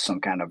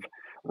 some kind of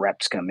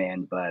reps come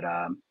in.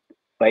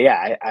 But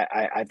yeah,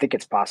 I think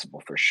it's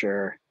possible for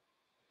sure.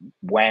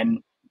 When,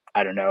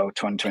 I don't know,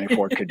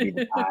 2024 could be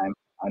the time.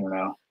 I don't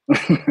know.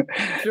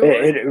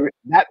 Sure.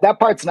 That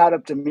part's not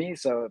up to me,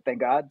 so thank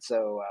God.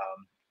 So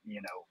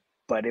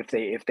but if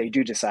they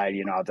do decide,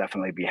 I'll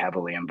definitely be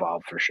heavily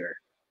involved for sure.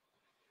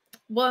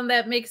 Well, and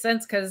that makes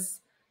sense because,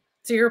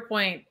 to your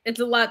point, it's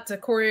a lot to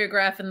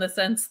choreograph in the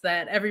sense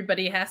that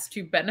everybody has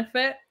to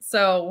benefit.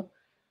 So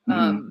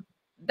Mhm.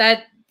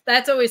 that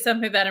that's always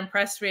something that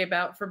impressed me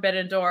about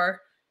Forbidden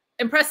Door.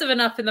 Impressive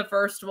enough in the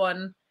first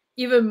one,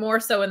 even more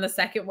so in the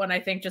second one, I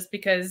think, just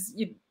because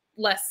you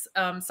less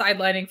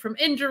sidelining from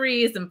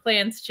injuries and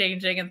plans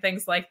changing and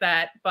things like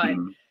that. But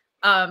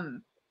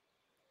Mm.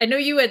 I know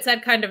you had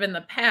said kind of in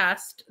the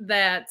past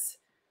that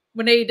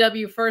when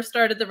AEW first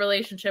started, the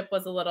relationship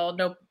was a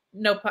little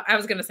I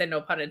was going to say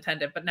no pun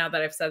intended, but now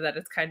that I've said that,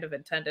 it's kind of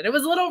intended. It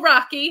was a little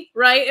rocky,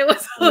 right? It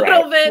was a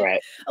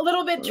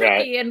little bit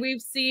tricky, and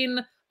we've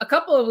seen a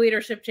couple of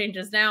leadership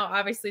changes now.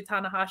 Obviously,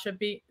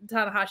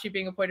 Tanahashi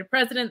being appointed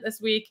president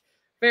this week,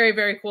 very,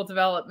 very cool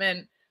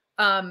development.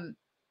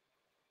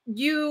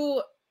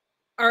 You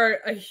are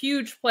a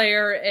huge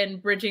player in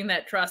bridging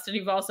that trust. And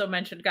you've also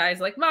mentioned guys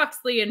like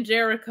Moxley and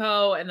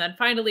Jericho, and then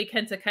finally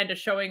Kenta kind of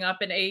showing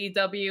up in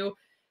AEW.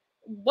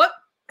 What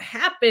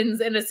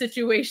happens in a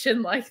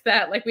situation like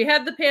that? Like, we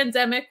had the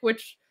pandemic,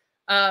 which,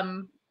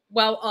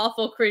 while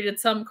awful, created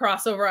some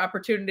crossover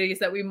opportunities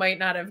that we might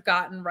not have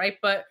gotten, right?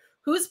 But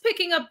who's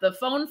picking up the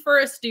phone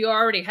first? Do you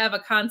already have a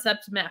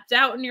concept mapped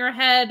out in your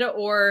head,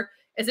 or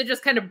is it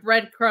just kind of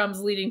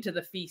breadcrumbs leading to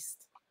the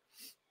feast?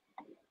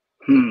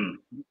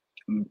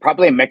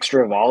 Probably a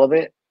mixture of all of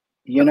it,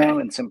 you know,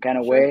 in some kind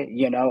of way,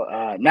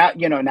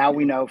 now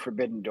we know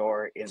Forbidden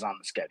Door is on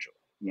the schedule,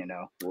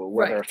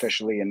 whether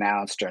officially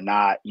announced or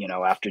not,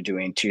 after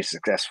doing 2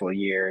 successful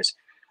years,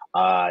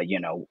 you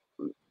know,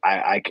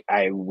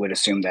 I would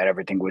assume that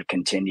everything would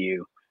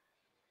continue,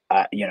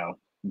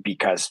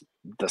 because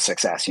the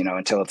success,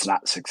 until it's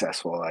not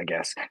successful, I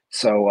guess.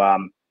 So I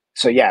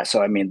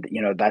mean,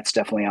 that's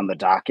definitely on the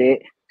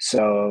docket.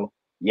 So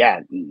yeah,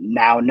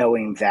 now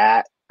knowing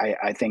that,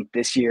 I think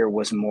this year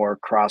was more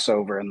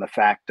crossover in the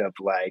fact of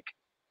like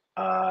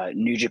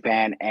New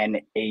Japan and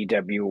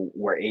AEW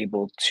were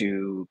able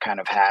to kind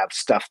of have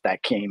stuff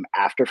that came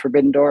after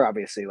Forbidden Door.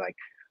 Obviously, like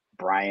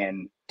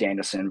Bryan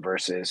Danielson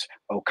versus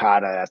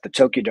Okada at the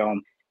Tokyo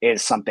Dome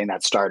is something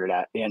that started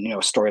at,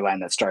 storyline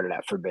that started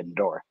at Forbidden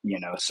Door.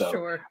 Now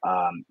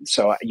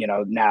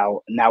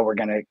we're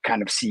gonna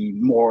kind of see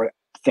more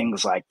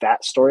things like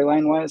that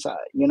storyline wise. I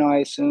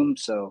assume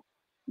so.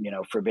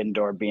 Forbidden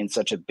Door being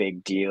such a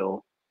big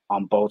deal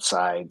on both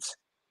sides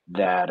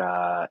that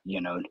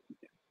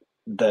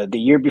the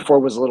year before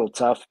was a little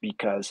tough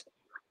because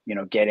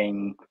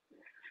getting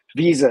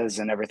visas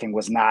and everything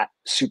was not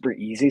super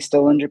easy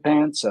still in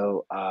Japan.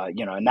 So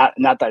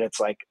not that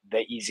it's like the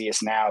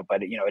easiest now,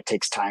 but it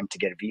takes time to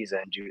get a visa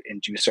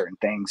and do certain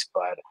things.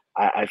 But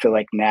I feel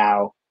like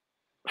now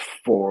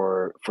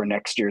for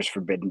next year's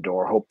Forbidden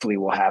Door, hopefully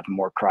we'll have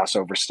more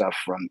crossover stuff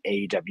from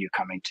AEW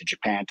coming to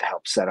Japan to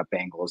help set up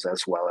angles,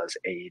 as well as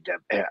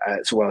AEW,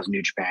 as well as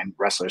New Japan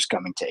wrestlers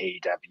coming to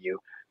AEW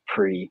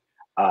pre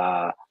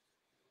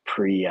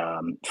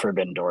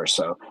Forbidden Door.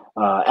 So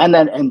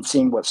and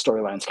seeing what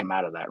storylines come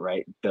out of that,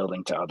 right?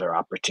 Building to other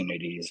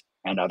opportunities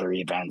and other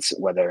events,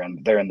 whether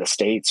they're in the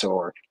States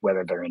or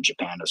whether they're in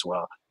Japan as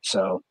well.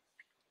 So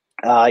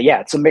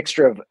it's a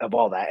mixture of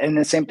all that. And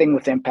the same thing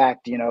with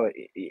Impact,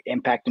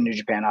 Impact in New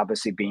Japan,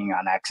 obviously being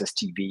on Access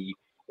TV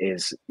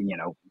is,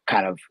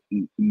 kind of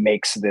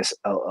makes this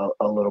a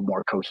little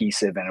more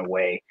cohesive in a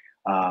way.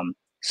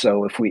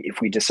 So if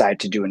we decide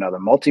to do another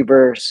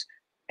multiverse,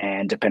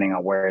 and depending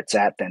on where it's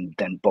at, then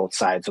both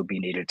sides will be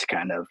needed to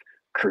kind of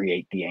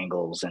create the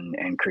angles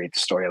and create the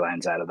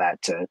storylines out of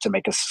that to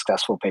make a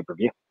successful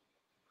pay-per-view.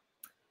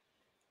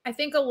 I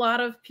think a lot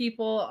of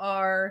people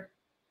are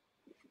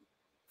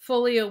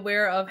fully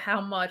aware of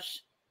how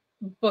much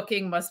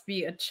booking must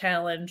be a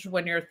challenge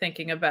when you're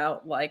thinking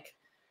about, like,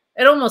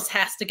 it almost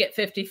has to get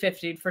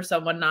 50-50 for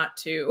someone not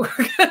to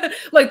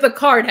like the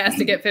card has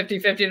to get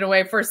 50-50 in a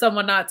way for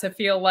someone not to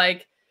feel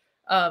like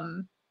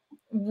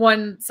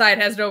one side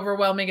has an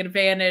overwhelming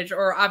advantage,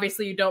 or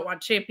obviously you don't want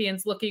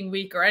champions looking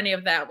weak or any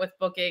of that with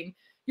booking.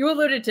 You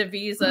alluded to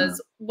visas.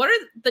 What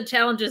are the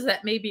challenges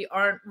that maybe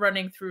aren't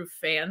running through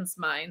fans'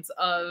 minds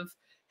of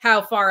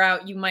how far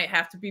out you might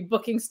have to be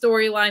booking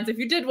storylines if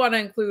you did want to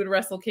include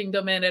Wrestle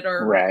Kingdom in it,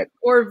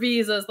 or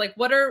visas? Like,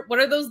 what are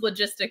those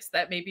logistics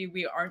that maybe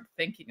we aren't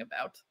thinking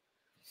about?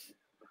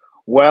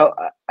 Well,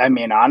 I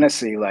mean,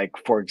 honestly, like,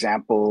 for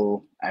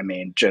example, I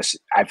mean,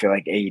 I feel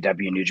like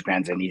AEW New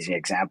Japan's an easy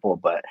example,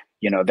 but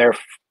there are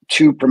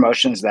 2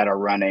 promotions that are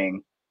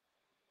running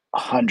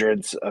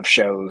hundreds of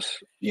shows,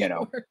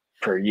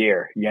 per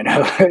year,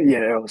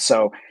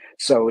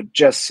 so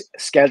just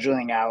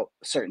scheduling out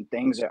certain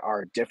things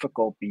are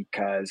difficult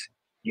because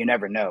you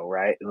never know,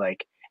 right?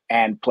 Like,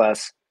 and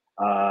plus,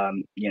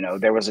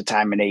 there was a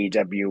time in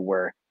AEW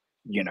where,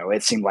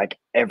 it seemed like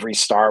every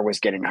star was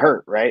getting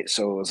hurt, right?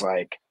 So it was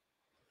like,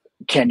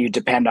 can you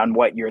depend on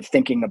what you're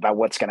thinking about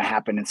what's going to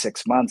happen in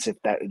 6 months if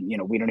that,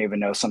 we don't even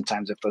know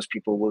sometimes if those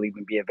people will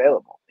even be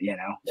available,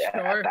 at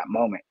that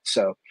moment.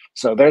 So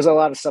there's a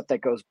lot of stuff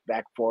that goes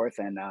back and forth,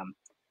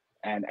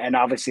 and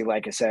obviously,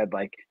 like I said,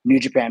 like New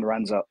Japan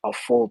runs a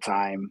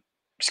full-time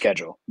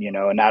schedule,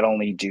 and not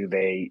only do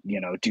they,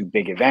 do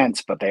big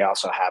events, but they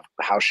also have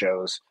house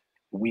shows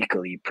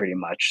weekly pretty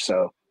much.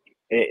 So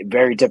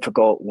very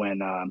difficult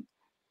when,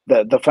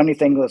 the funny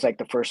thing was, like,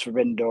 the first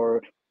Forbidden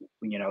Door,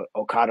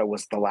 Okada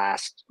was the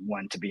last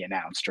one to be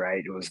announced,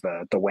 right? It was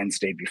the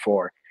Wednesday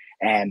before,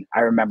 and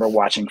I remember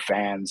watching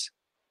fans,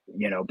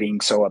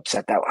 being so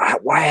upset that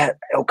why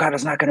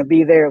Okada's not going to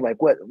be there.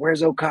 Like, what?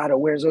 Where's Okada?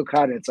 Where's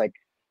Okada? It's like,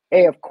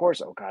 hey, of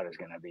course Okada's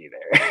going to be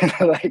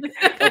there. Like,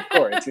 of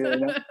course,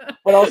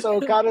 But also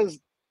Okada's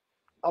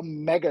a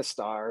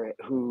megastar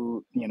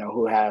who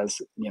has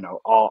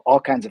all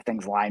kinds of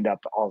things lined up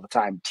all the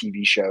time,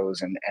 TV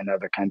shows and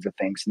other kinds of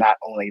things, not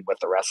only with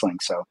the wrestling.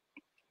 So,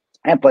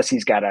 and plus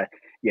he's got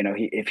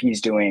if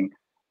he's doing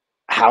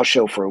house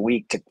show for a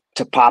week,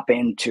 to pop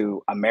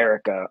into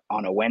America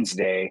on a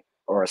Wednesday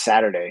or a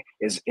Saturday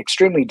is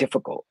extremely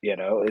difficult,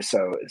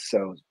 so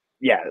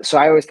yeah. So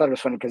I always thought it was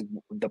funny because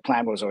the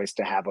plan was always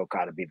to have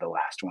Okada be the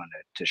last one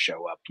to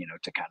show up,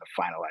 to kind of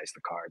finalize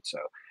the card. So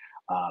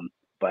um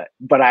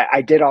but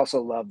I did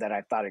also love that.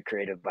 I thought it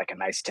created like a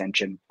nice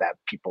tension that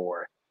people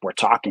were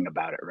talking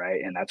about it, right?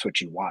 And that's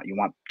what you want. You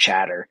want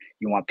chatter.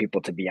 You want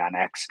people to be on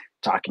X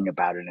talking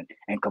about it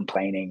and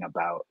complaining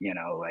about,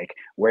 like,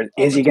 where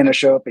All is the he going to time.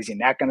 show up? Is he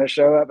not going to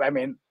show up? I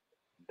mean,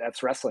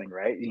 that's wrestling,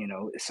 right?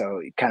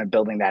 So kind of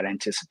building that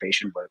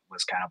anticipation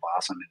was kind of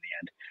awesome in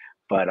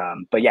the end.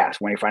 But yeah,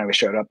 when he finally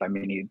showed up, I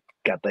mean, he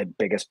got the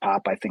biggest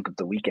pop, I think, of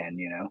the weekend.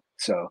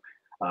 So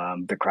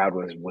the crowd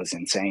was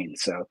insane.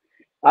 So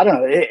I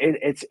don't know.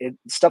 It's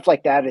stuff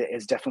like that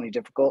is definitely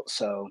difficult.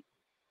 So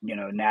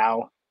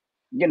now,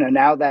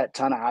 now that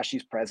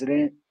Tanahashi's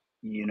president,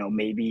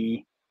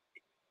 maybe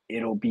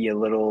it'll be a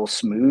little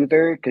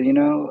smoother because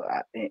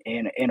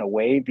in a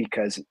way,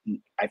 because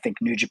I think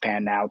New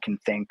Japan now can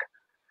think,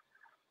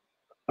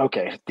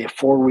 okay, the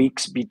 4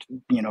 weeks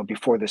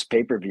before this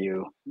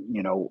pay-per-view,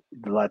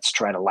 let's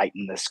try to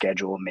lighten the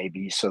schedule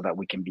maybe so that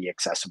we can be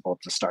accessible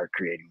to start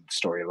creating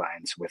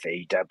storylines with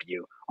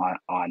AEW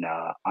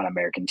on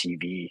American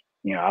TV.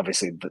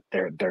 Obviously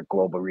their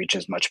global reach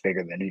is much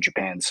bigger than New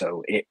Japan,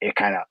 so it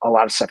kind of, a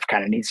lot of stuff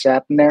kind of needs to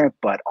happen there,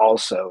 but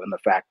also in the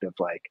fact of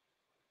like,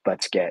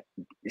 let's get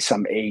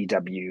some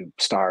AEW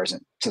stars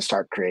to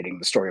start creating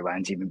the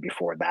storylines even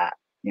before that,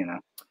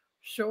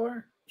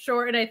 Sure,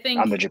 sure. And I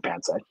on the think,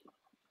 Japan side.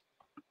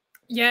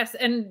 yes,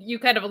 and you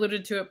kind of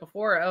alluded to it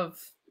before of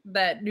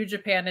that New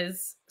Japan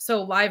is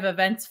so live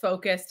events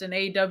focused and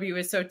AEW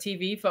is so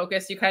TV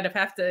focused. You kind of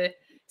have to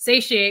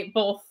satiate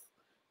both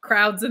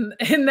crowds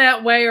in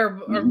that way, or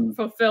Hmm.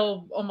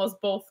 fulfill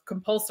almost both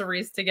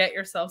compulsories to get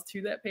yourselves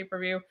to that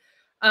pay-per-view.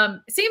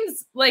 It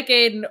seems like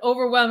an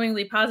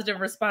overwhelmingly positive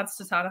response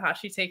to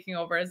Tanahashi taking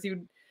over, as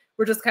you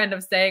were just kind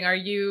of saying. Are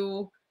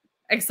you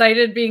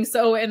excited being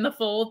so in the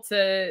fold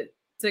to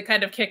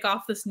kind of kick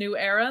off this new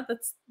era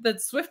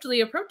that's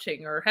swiftly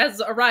approaching, or has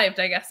arrived,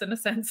 I guess, in a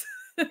sense?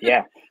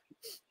 Yeah.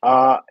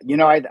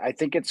 I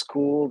think it's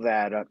cool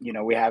that,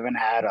 we haven't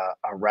had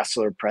a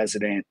wrestler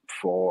president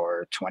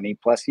for 20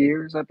 plus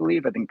years, I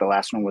believe. I think the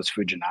last one was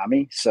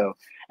Fujinami. So,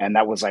 and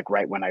that was like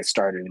right when I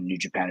started in New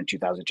Japan in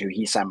 2002.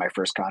 He signed my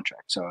first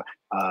contract. So,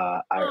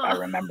 I Oh.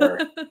 remember,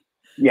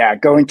 yeah,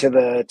 going to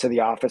the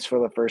office for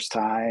the first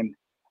time,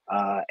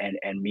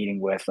 and meeting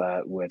with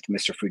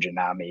Mr.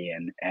 Fujinami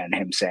and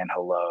him saying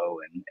hello,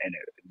 and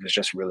it was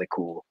just really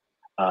cool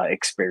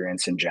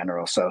experience in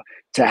general. So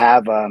to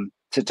have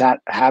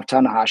have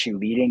Tanahashi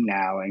leading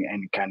now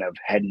and kind of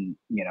heading,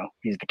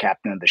 he's the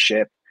captain of the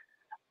ship.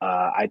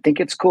 I think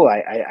it's cool.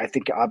 I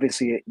think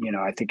obviously,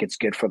 I think it's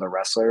good for the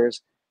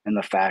wrestlers, and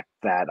the fact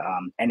that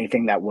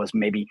anything that was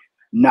maybe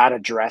not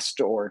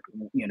addressed or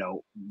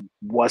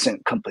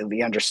wasn't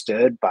completely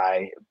understood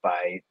by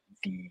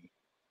the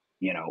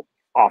you know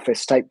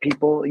office type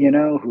people,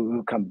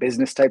 who come,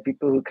 business type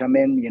people who come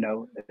in,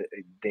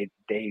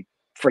 they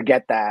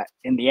forget that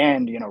in the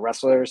end,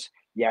 wrestlers,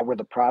 yeah, we're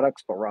the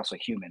products, but we're also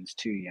humans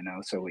too,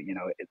 so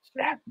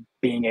Sure.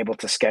 being able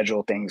to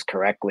schedule things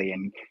correctly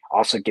and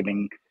also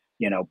giving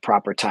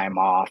proper time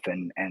off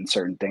and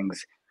certain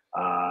things,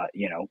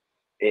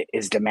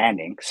 is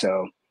demanding.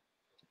 So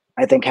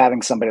I think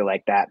having somebody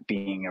like that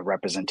being a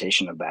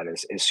representation of that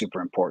is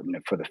super important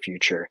for the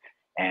future.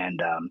 And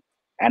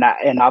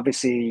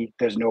obviously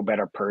there's no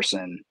better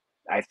person,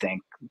 I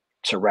think,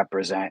 to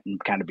represent and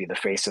kind of be the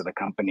face of the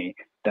company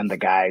than the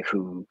guy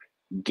who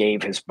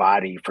gave his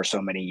body for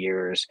so many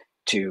years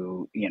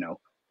to,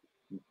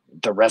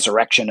 the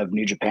resurrection of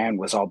New Japan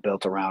was all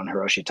built around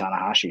Hiroshi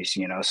Tanahashi's,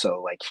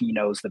 so like he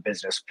knows the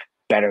business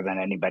better than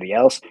anybody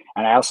else.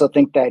 And I also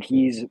think that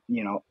he's,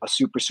 a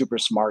super, super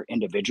smart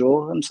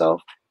individual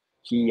himself.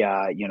 He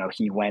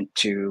went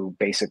to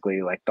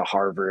basically like the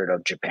Harvard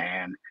of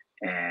Japan,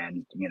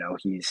 and,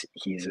 he's a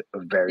He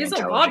very has a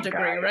law intelligent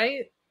guy. degree,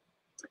 right?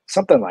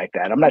 Something like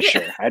that. I'm not Yeah.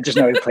 sure. I just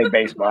know he played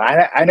baseball.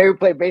 I know he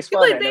played He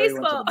baseball, and played I know he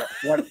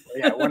went to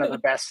baseball. one of the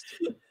best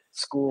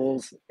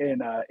schools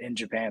in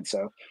Japan.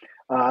 So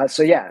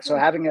yeah. So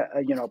having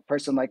a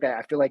person like that,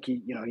 I feel like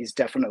he's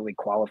definitely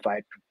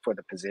qualified for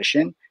the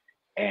position,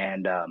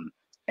 and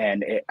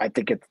I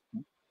think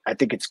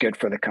it's good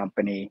for the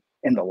company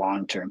in the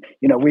long term.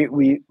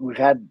 We've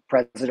had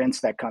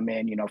presidents that come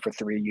in, for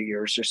 3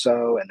 years or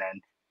so, and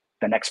then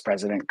the next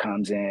president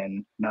comes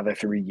in another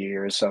 3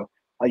 years. So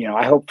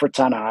I hope for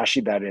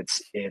Tanahashi that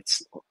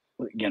it's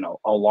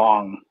a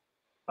long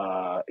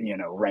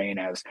reign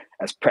as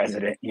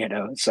president,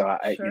 so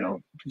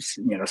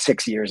Sure.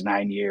 6 years,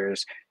 9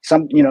 years,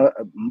 some,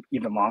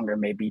 even longer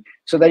maybe,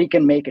 so that he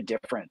can make a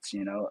difference,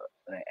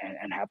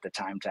 and have the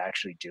time to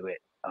actually do it.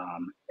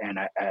 And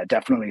I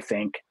definitely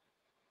think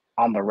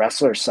on the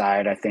wrestler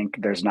side, I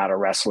think there's not a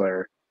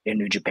wrestler in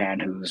New Japan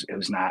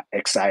who's not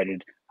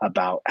excited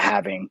about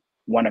having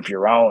one of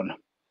your own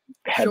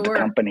head the Sure.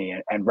 company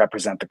and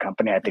represent the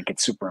company. I think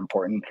it's super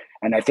important.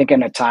 And I think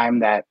in a time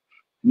that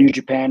New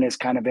Japan is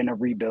kind of in a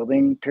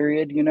rebuilding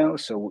period,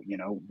 so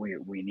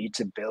we need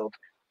to build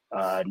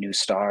new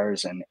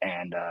stars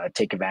and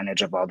take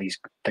advantage of all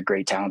the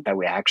great talent that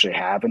we actually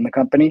have in the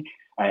company.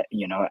 I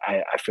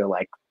feel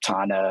like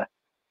Tana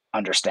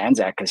understands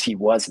that because he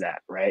was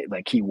that, right?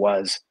 Like he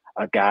was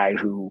a guy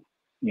who,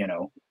 you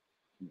know,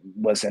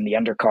 was in the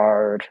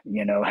undercard,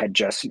 had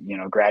just,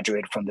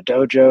 graduated from the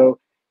dojo,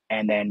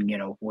 and then,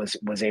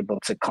 was able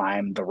to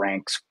climb the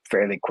ranks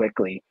fairly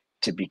quickly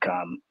to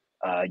become,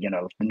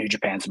 New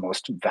Japan's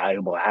most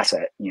valuable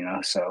asset,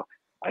 So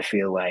I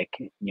feel like,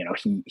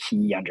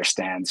 he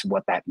understands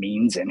what that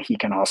means, and he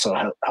can also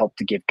help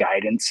to give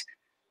guidance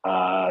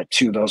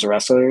to those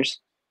wrestlers,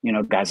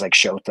 guys like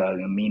Shota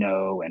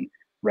Umino and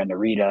Ren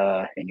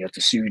Narita and Yota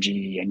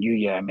Tsuji and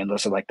Yuya. I mean,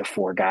 those are like the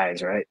four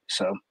guys, right?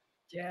 So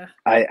Yeah.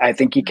 I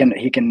think he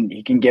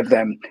can give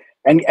them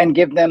and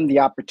give them the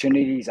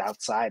opportunities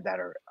outside that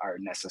are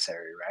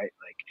necessary, right?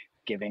 Like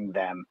giving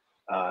them,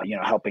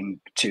 helping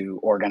to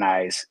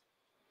organize.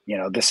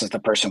 This is the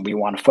person we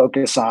want to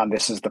focus on.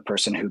 This is the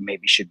person who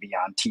maybe should be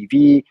on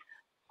TV.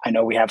 I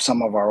know we have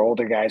some of our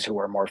older guys who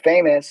are more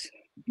famous,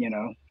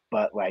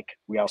 but like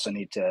we also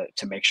need to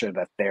make sure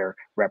that they're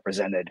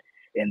represented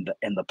in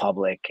the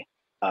public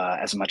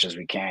as much as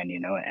we can,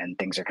 and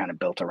things are kind of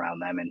built around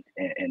them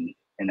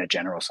in a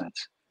general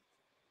sense.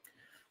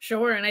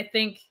 Sure. And I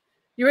think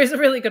you raise a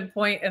really good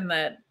point in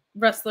that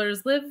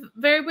wrestlers live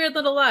very weird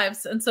little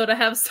lives. And so to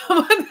have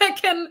someone that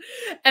can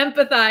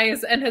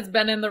empathize and has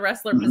been in the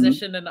wrestler Hmm.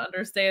 position and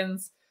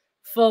understands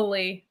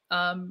fully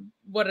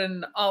what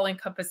an all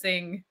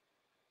encompassing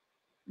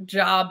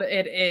job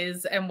it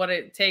is and what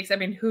it takes. I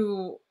mean,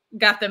 who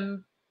got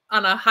them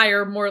on a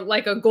higher, more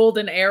like a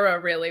golden era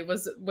really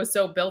was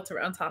so built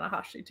around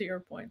Tanahashi to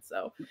your point.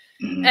 So,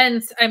 Hmm.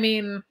 and I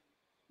mean,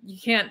 you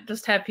can't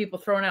just have people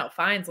throwing out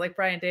fines like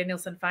Bryan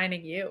Danielson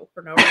fining you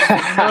for no reason.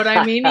 You know what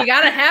I mean? You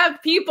got to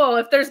have people,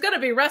 if there's going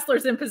to be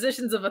wrestlers in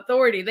positions of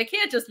authority, they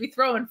can't just be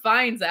throwing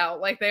fines out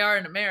like they are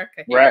in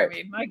America here. I Right.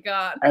 mean, my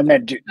God. And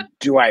then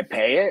do I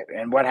pay it?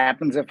 And what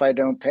happens if I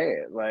don't pay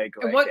it? And Like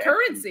what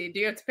currency? Do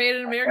you have to pay it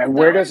in American and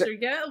where does dollars it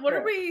or yeah? What are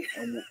yeah. we?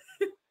 And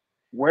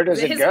where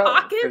does it His go?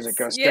 Does it pockets?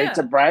 go straight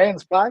to Yeah.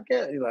 Brian's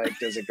pocket? Like,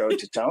 does it go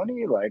to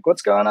Tony? Like,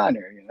 what's going on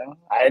here?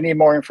 I need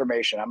more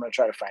information. I'm gonna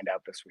try to find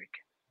out this week.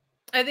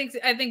 I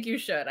think you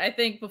should. I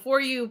think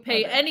before you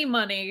pay Okay. any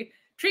money,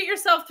 treat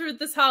yourself through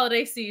this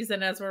holiday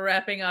season as we're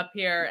wrapping up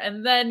here.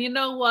 And then you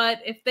know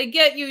what? If they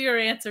get you your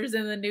answers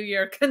in the new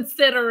year,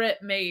 consider it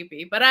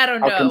maybe. But I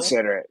don't I'll know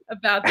consider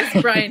about this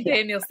Bryan it.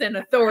 Danielson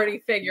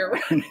authority figure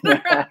running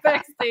Yeah. around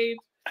backstage.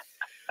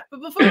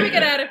 But before we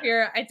get out of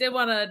here, I did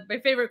want to my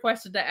favorite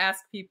question to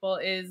ask people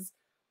is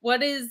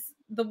what is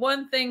the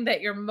one thing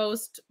that you're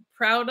most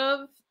proud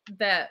of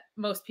that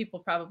most people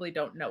probably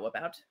don't know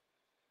about?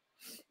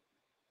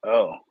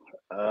 Oh.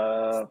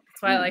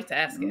 That's why I like to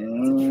ask it.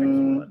 It's a tricky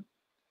one.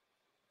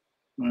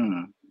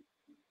 Hmm.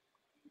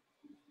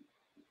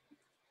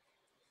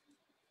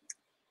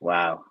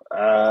 Wow.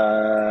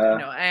 I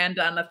know, and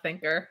on a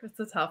thinker. It's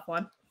a tough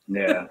one.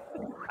 Yeah.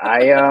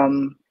 I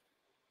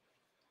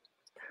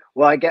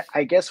Well,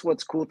 I guess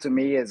what's cool to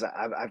me is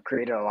I've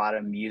created a lot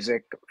of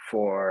music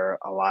for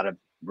a lot of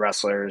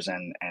wrestlers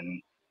and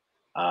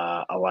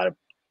a lot of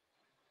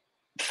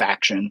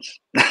factions.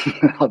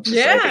 I'll just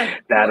say Yeah,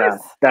 of that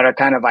course. that are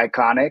kind of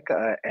iconic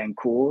and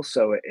cool.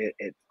 So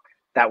it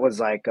that was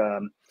like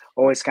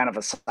always kind of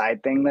a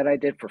side thing that I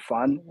did for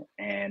fun,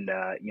 and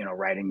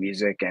writing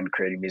music and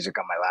creating music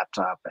on my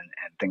laptop and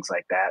things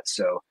like that.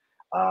 So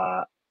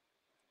uh,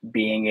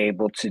 being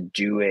able to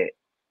do it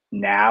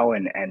now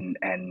and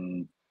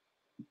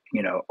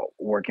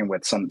working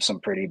with some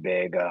pretty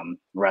big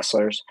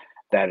wrestlers,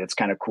 that it's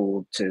kind of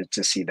cool to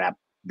see that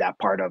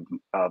part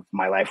of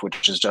my life,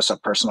 which is just a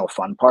personal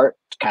fun part,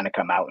 to kind of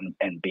come out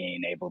and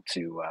being able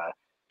to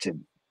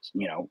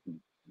you know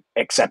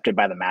accepted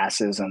by the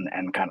masses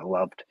and kind of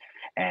loved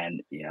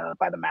and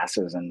by the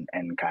masses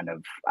and kind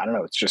of, I don't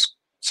know, it's just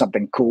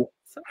something cool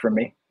So for cool.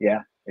 me.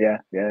 Yeah, yeah,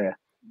 yeah, yeah.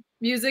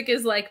 Music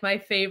is like my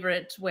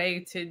favorite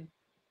way to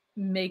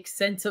make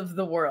sense of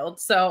the world.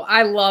 So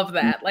I love Mm,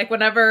 that. Like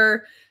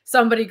whenever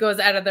somebody goes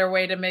out of their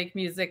way to make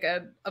music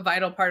a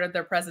vital part of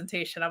their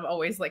presentation, I'm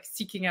always like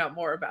seeking out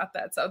more about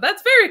that. So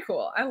that's very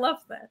cool. I love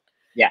that.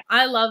 yeah,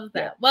 I love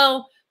yeah. that.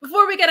 Well,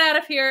 before we get out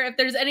of here, if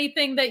there's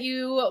anything that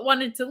you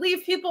wanted to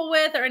leave people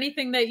with or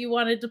anything that you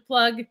wanted to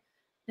plug,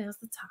 now's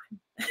the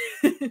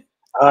time.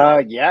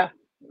 Yeah.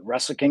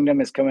 Wrestle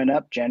Kingdom is coming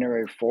up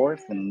January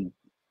 4th and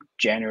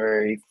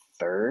January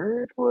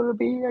 3rd will it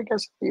be, I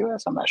guess, the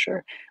US? I'm not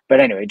sure. But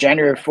anyway,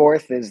 January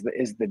 4th is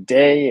the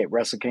day at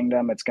Wrestle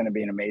Kingdom. It's going to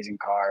be an amazing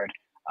card.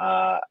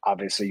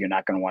 Obviously, you're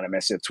not going to want to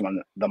miss it. It's one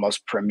of the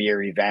most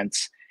premier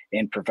events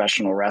in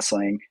professional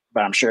wrestling.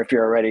 But I'm sure if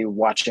you're already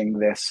watching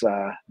this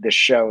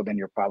show, then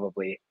you're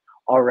probably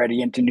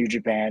already into New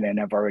Japan and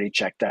have already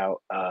checked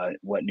out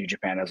what New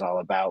Japan is all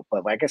about.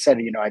 But like I said,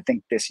 I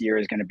think this year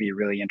is going to be a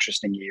really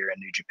interesting year in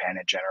New Japan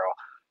in general,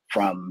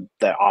 from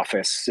the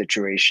office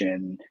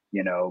situation,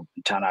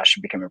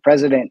 Tanahashi becoming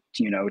president,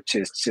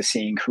 to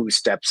seeing who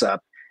steps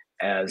up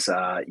as,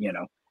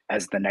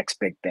 as the next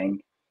big thing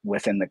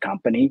within the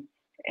company.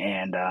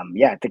 And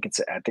yeah, I think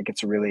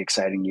it's a really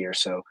exciting year.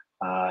 So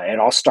it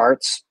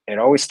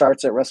always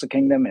starts at Wrestle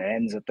Kingdom and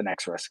ends at the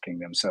next Wrestle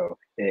Kingdom. So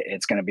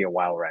it's going to be a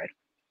wild ride.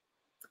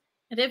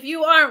 And if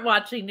you aren't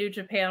watching New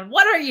Japan,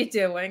 what are you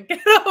doing? Get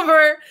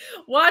over,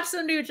 watch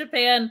some New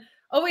Japan.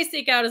 Always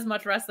seek out as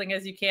much wrestling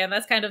as you can.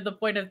 That's kind of the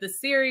point of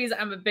this series.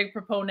 I'm a big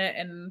proponent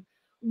in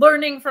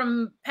learning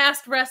from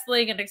past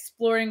wrestling and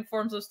exploring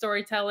forms of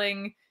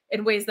storytelling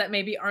in ways that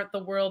maybe aren't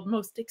the world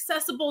most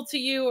accessible to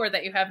you or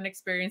that you haven't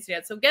experienced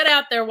yet. So get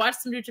out there, watch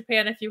some New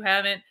Japan if you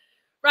haven't.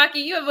 Rocky,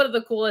 you have one of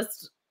the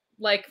coolest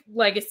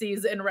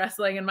legacies in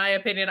wrestling, in my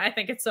opinion. I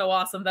think it's so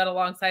awesome that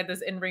alongside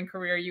this in-ring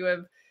career, you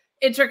have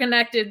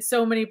interconnected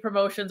so many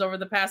promotions over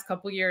the past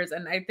couple years.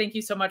 And I thank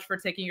you so much for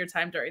taking your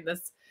time during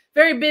this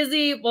very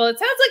busy, well, it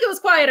sounds like it was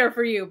quieter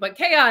for you, but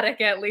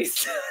chaotic at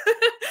least.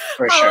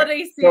 For holiday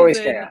sure. season. Always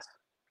chaos.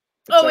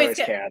 Always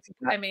chaos.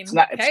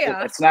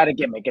 chaos. It's not a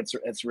gimmick.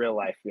 It's real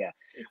life. Yeah.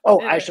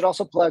 Oh, I should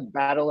also plug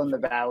Battle in the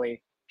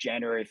Valley,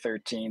 January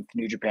 13th.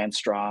 New Japan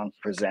Strong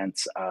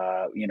presents.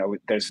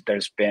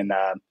 There's been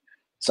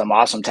some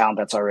awesome talent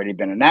that's already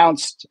been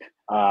announced.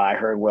 I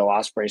heard Will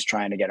Ospreay's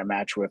trying to get a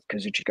match with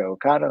Kazuchika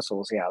Okada, so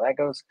we'll see how that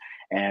goes.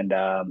 And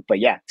but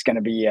yeah, it's going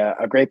to be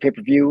a great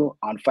pay-per-view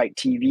on Fight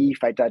TV,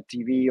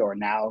 Fight.tv, or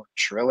now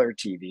Triller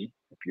TV.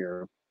 If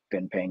you've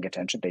been paying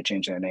attention, they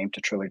changed their name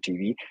to Triller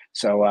TV.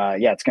 So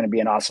yeah, it's going to be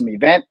an awesome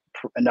event,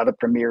 another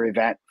premier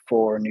event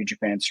for New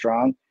Japan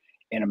Strong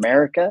in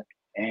America,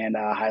 and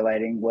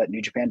highlighting what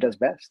New Japan does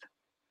best.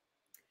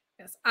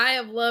 Yes, I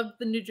have loved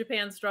the New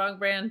Japan Strong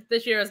brand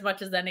this year as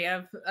much as any.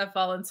 I've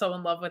fallen so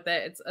in love with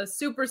it. It's a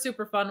super,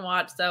 super fun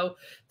watch. So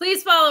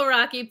please follow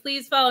Rocky.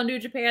 Please follow New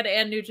Japan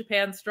and New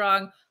Japan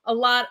Strong. A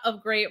lot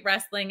of great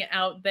wrestling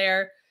out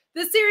there.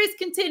 This series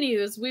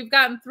continues. We've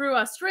gotten through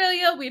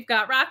Australia. We've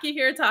got Rocky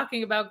here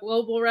talking about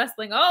global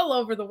wrestling all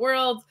over the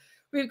world.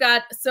 We've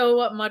got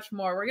so much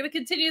more. We're going to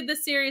continue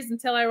this series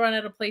until I run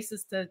out of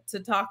places to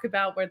talk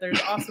about where there's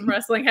awesome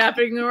wrestling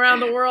happening around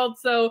the world.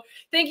 So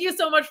thank you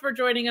so much for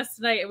joining us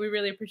tonight, and we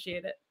really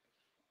appreciate it.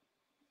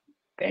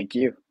 Thank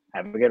you.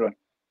 Have a good one.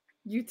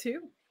 You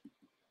too.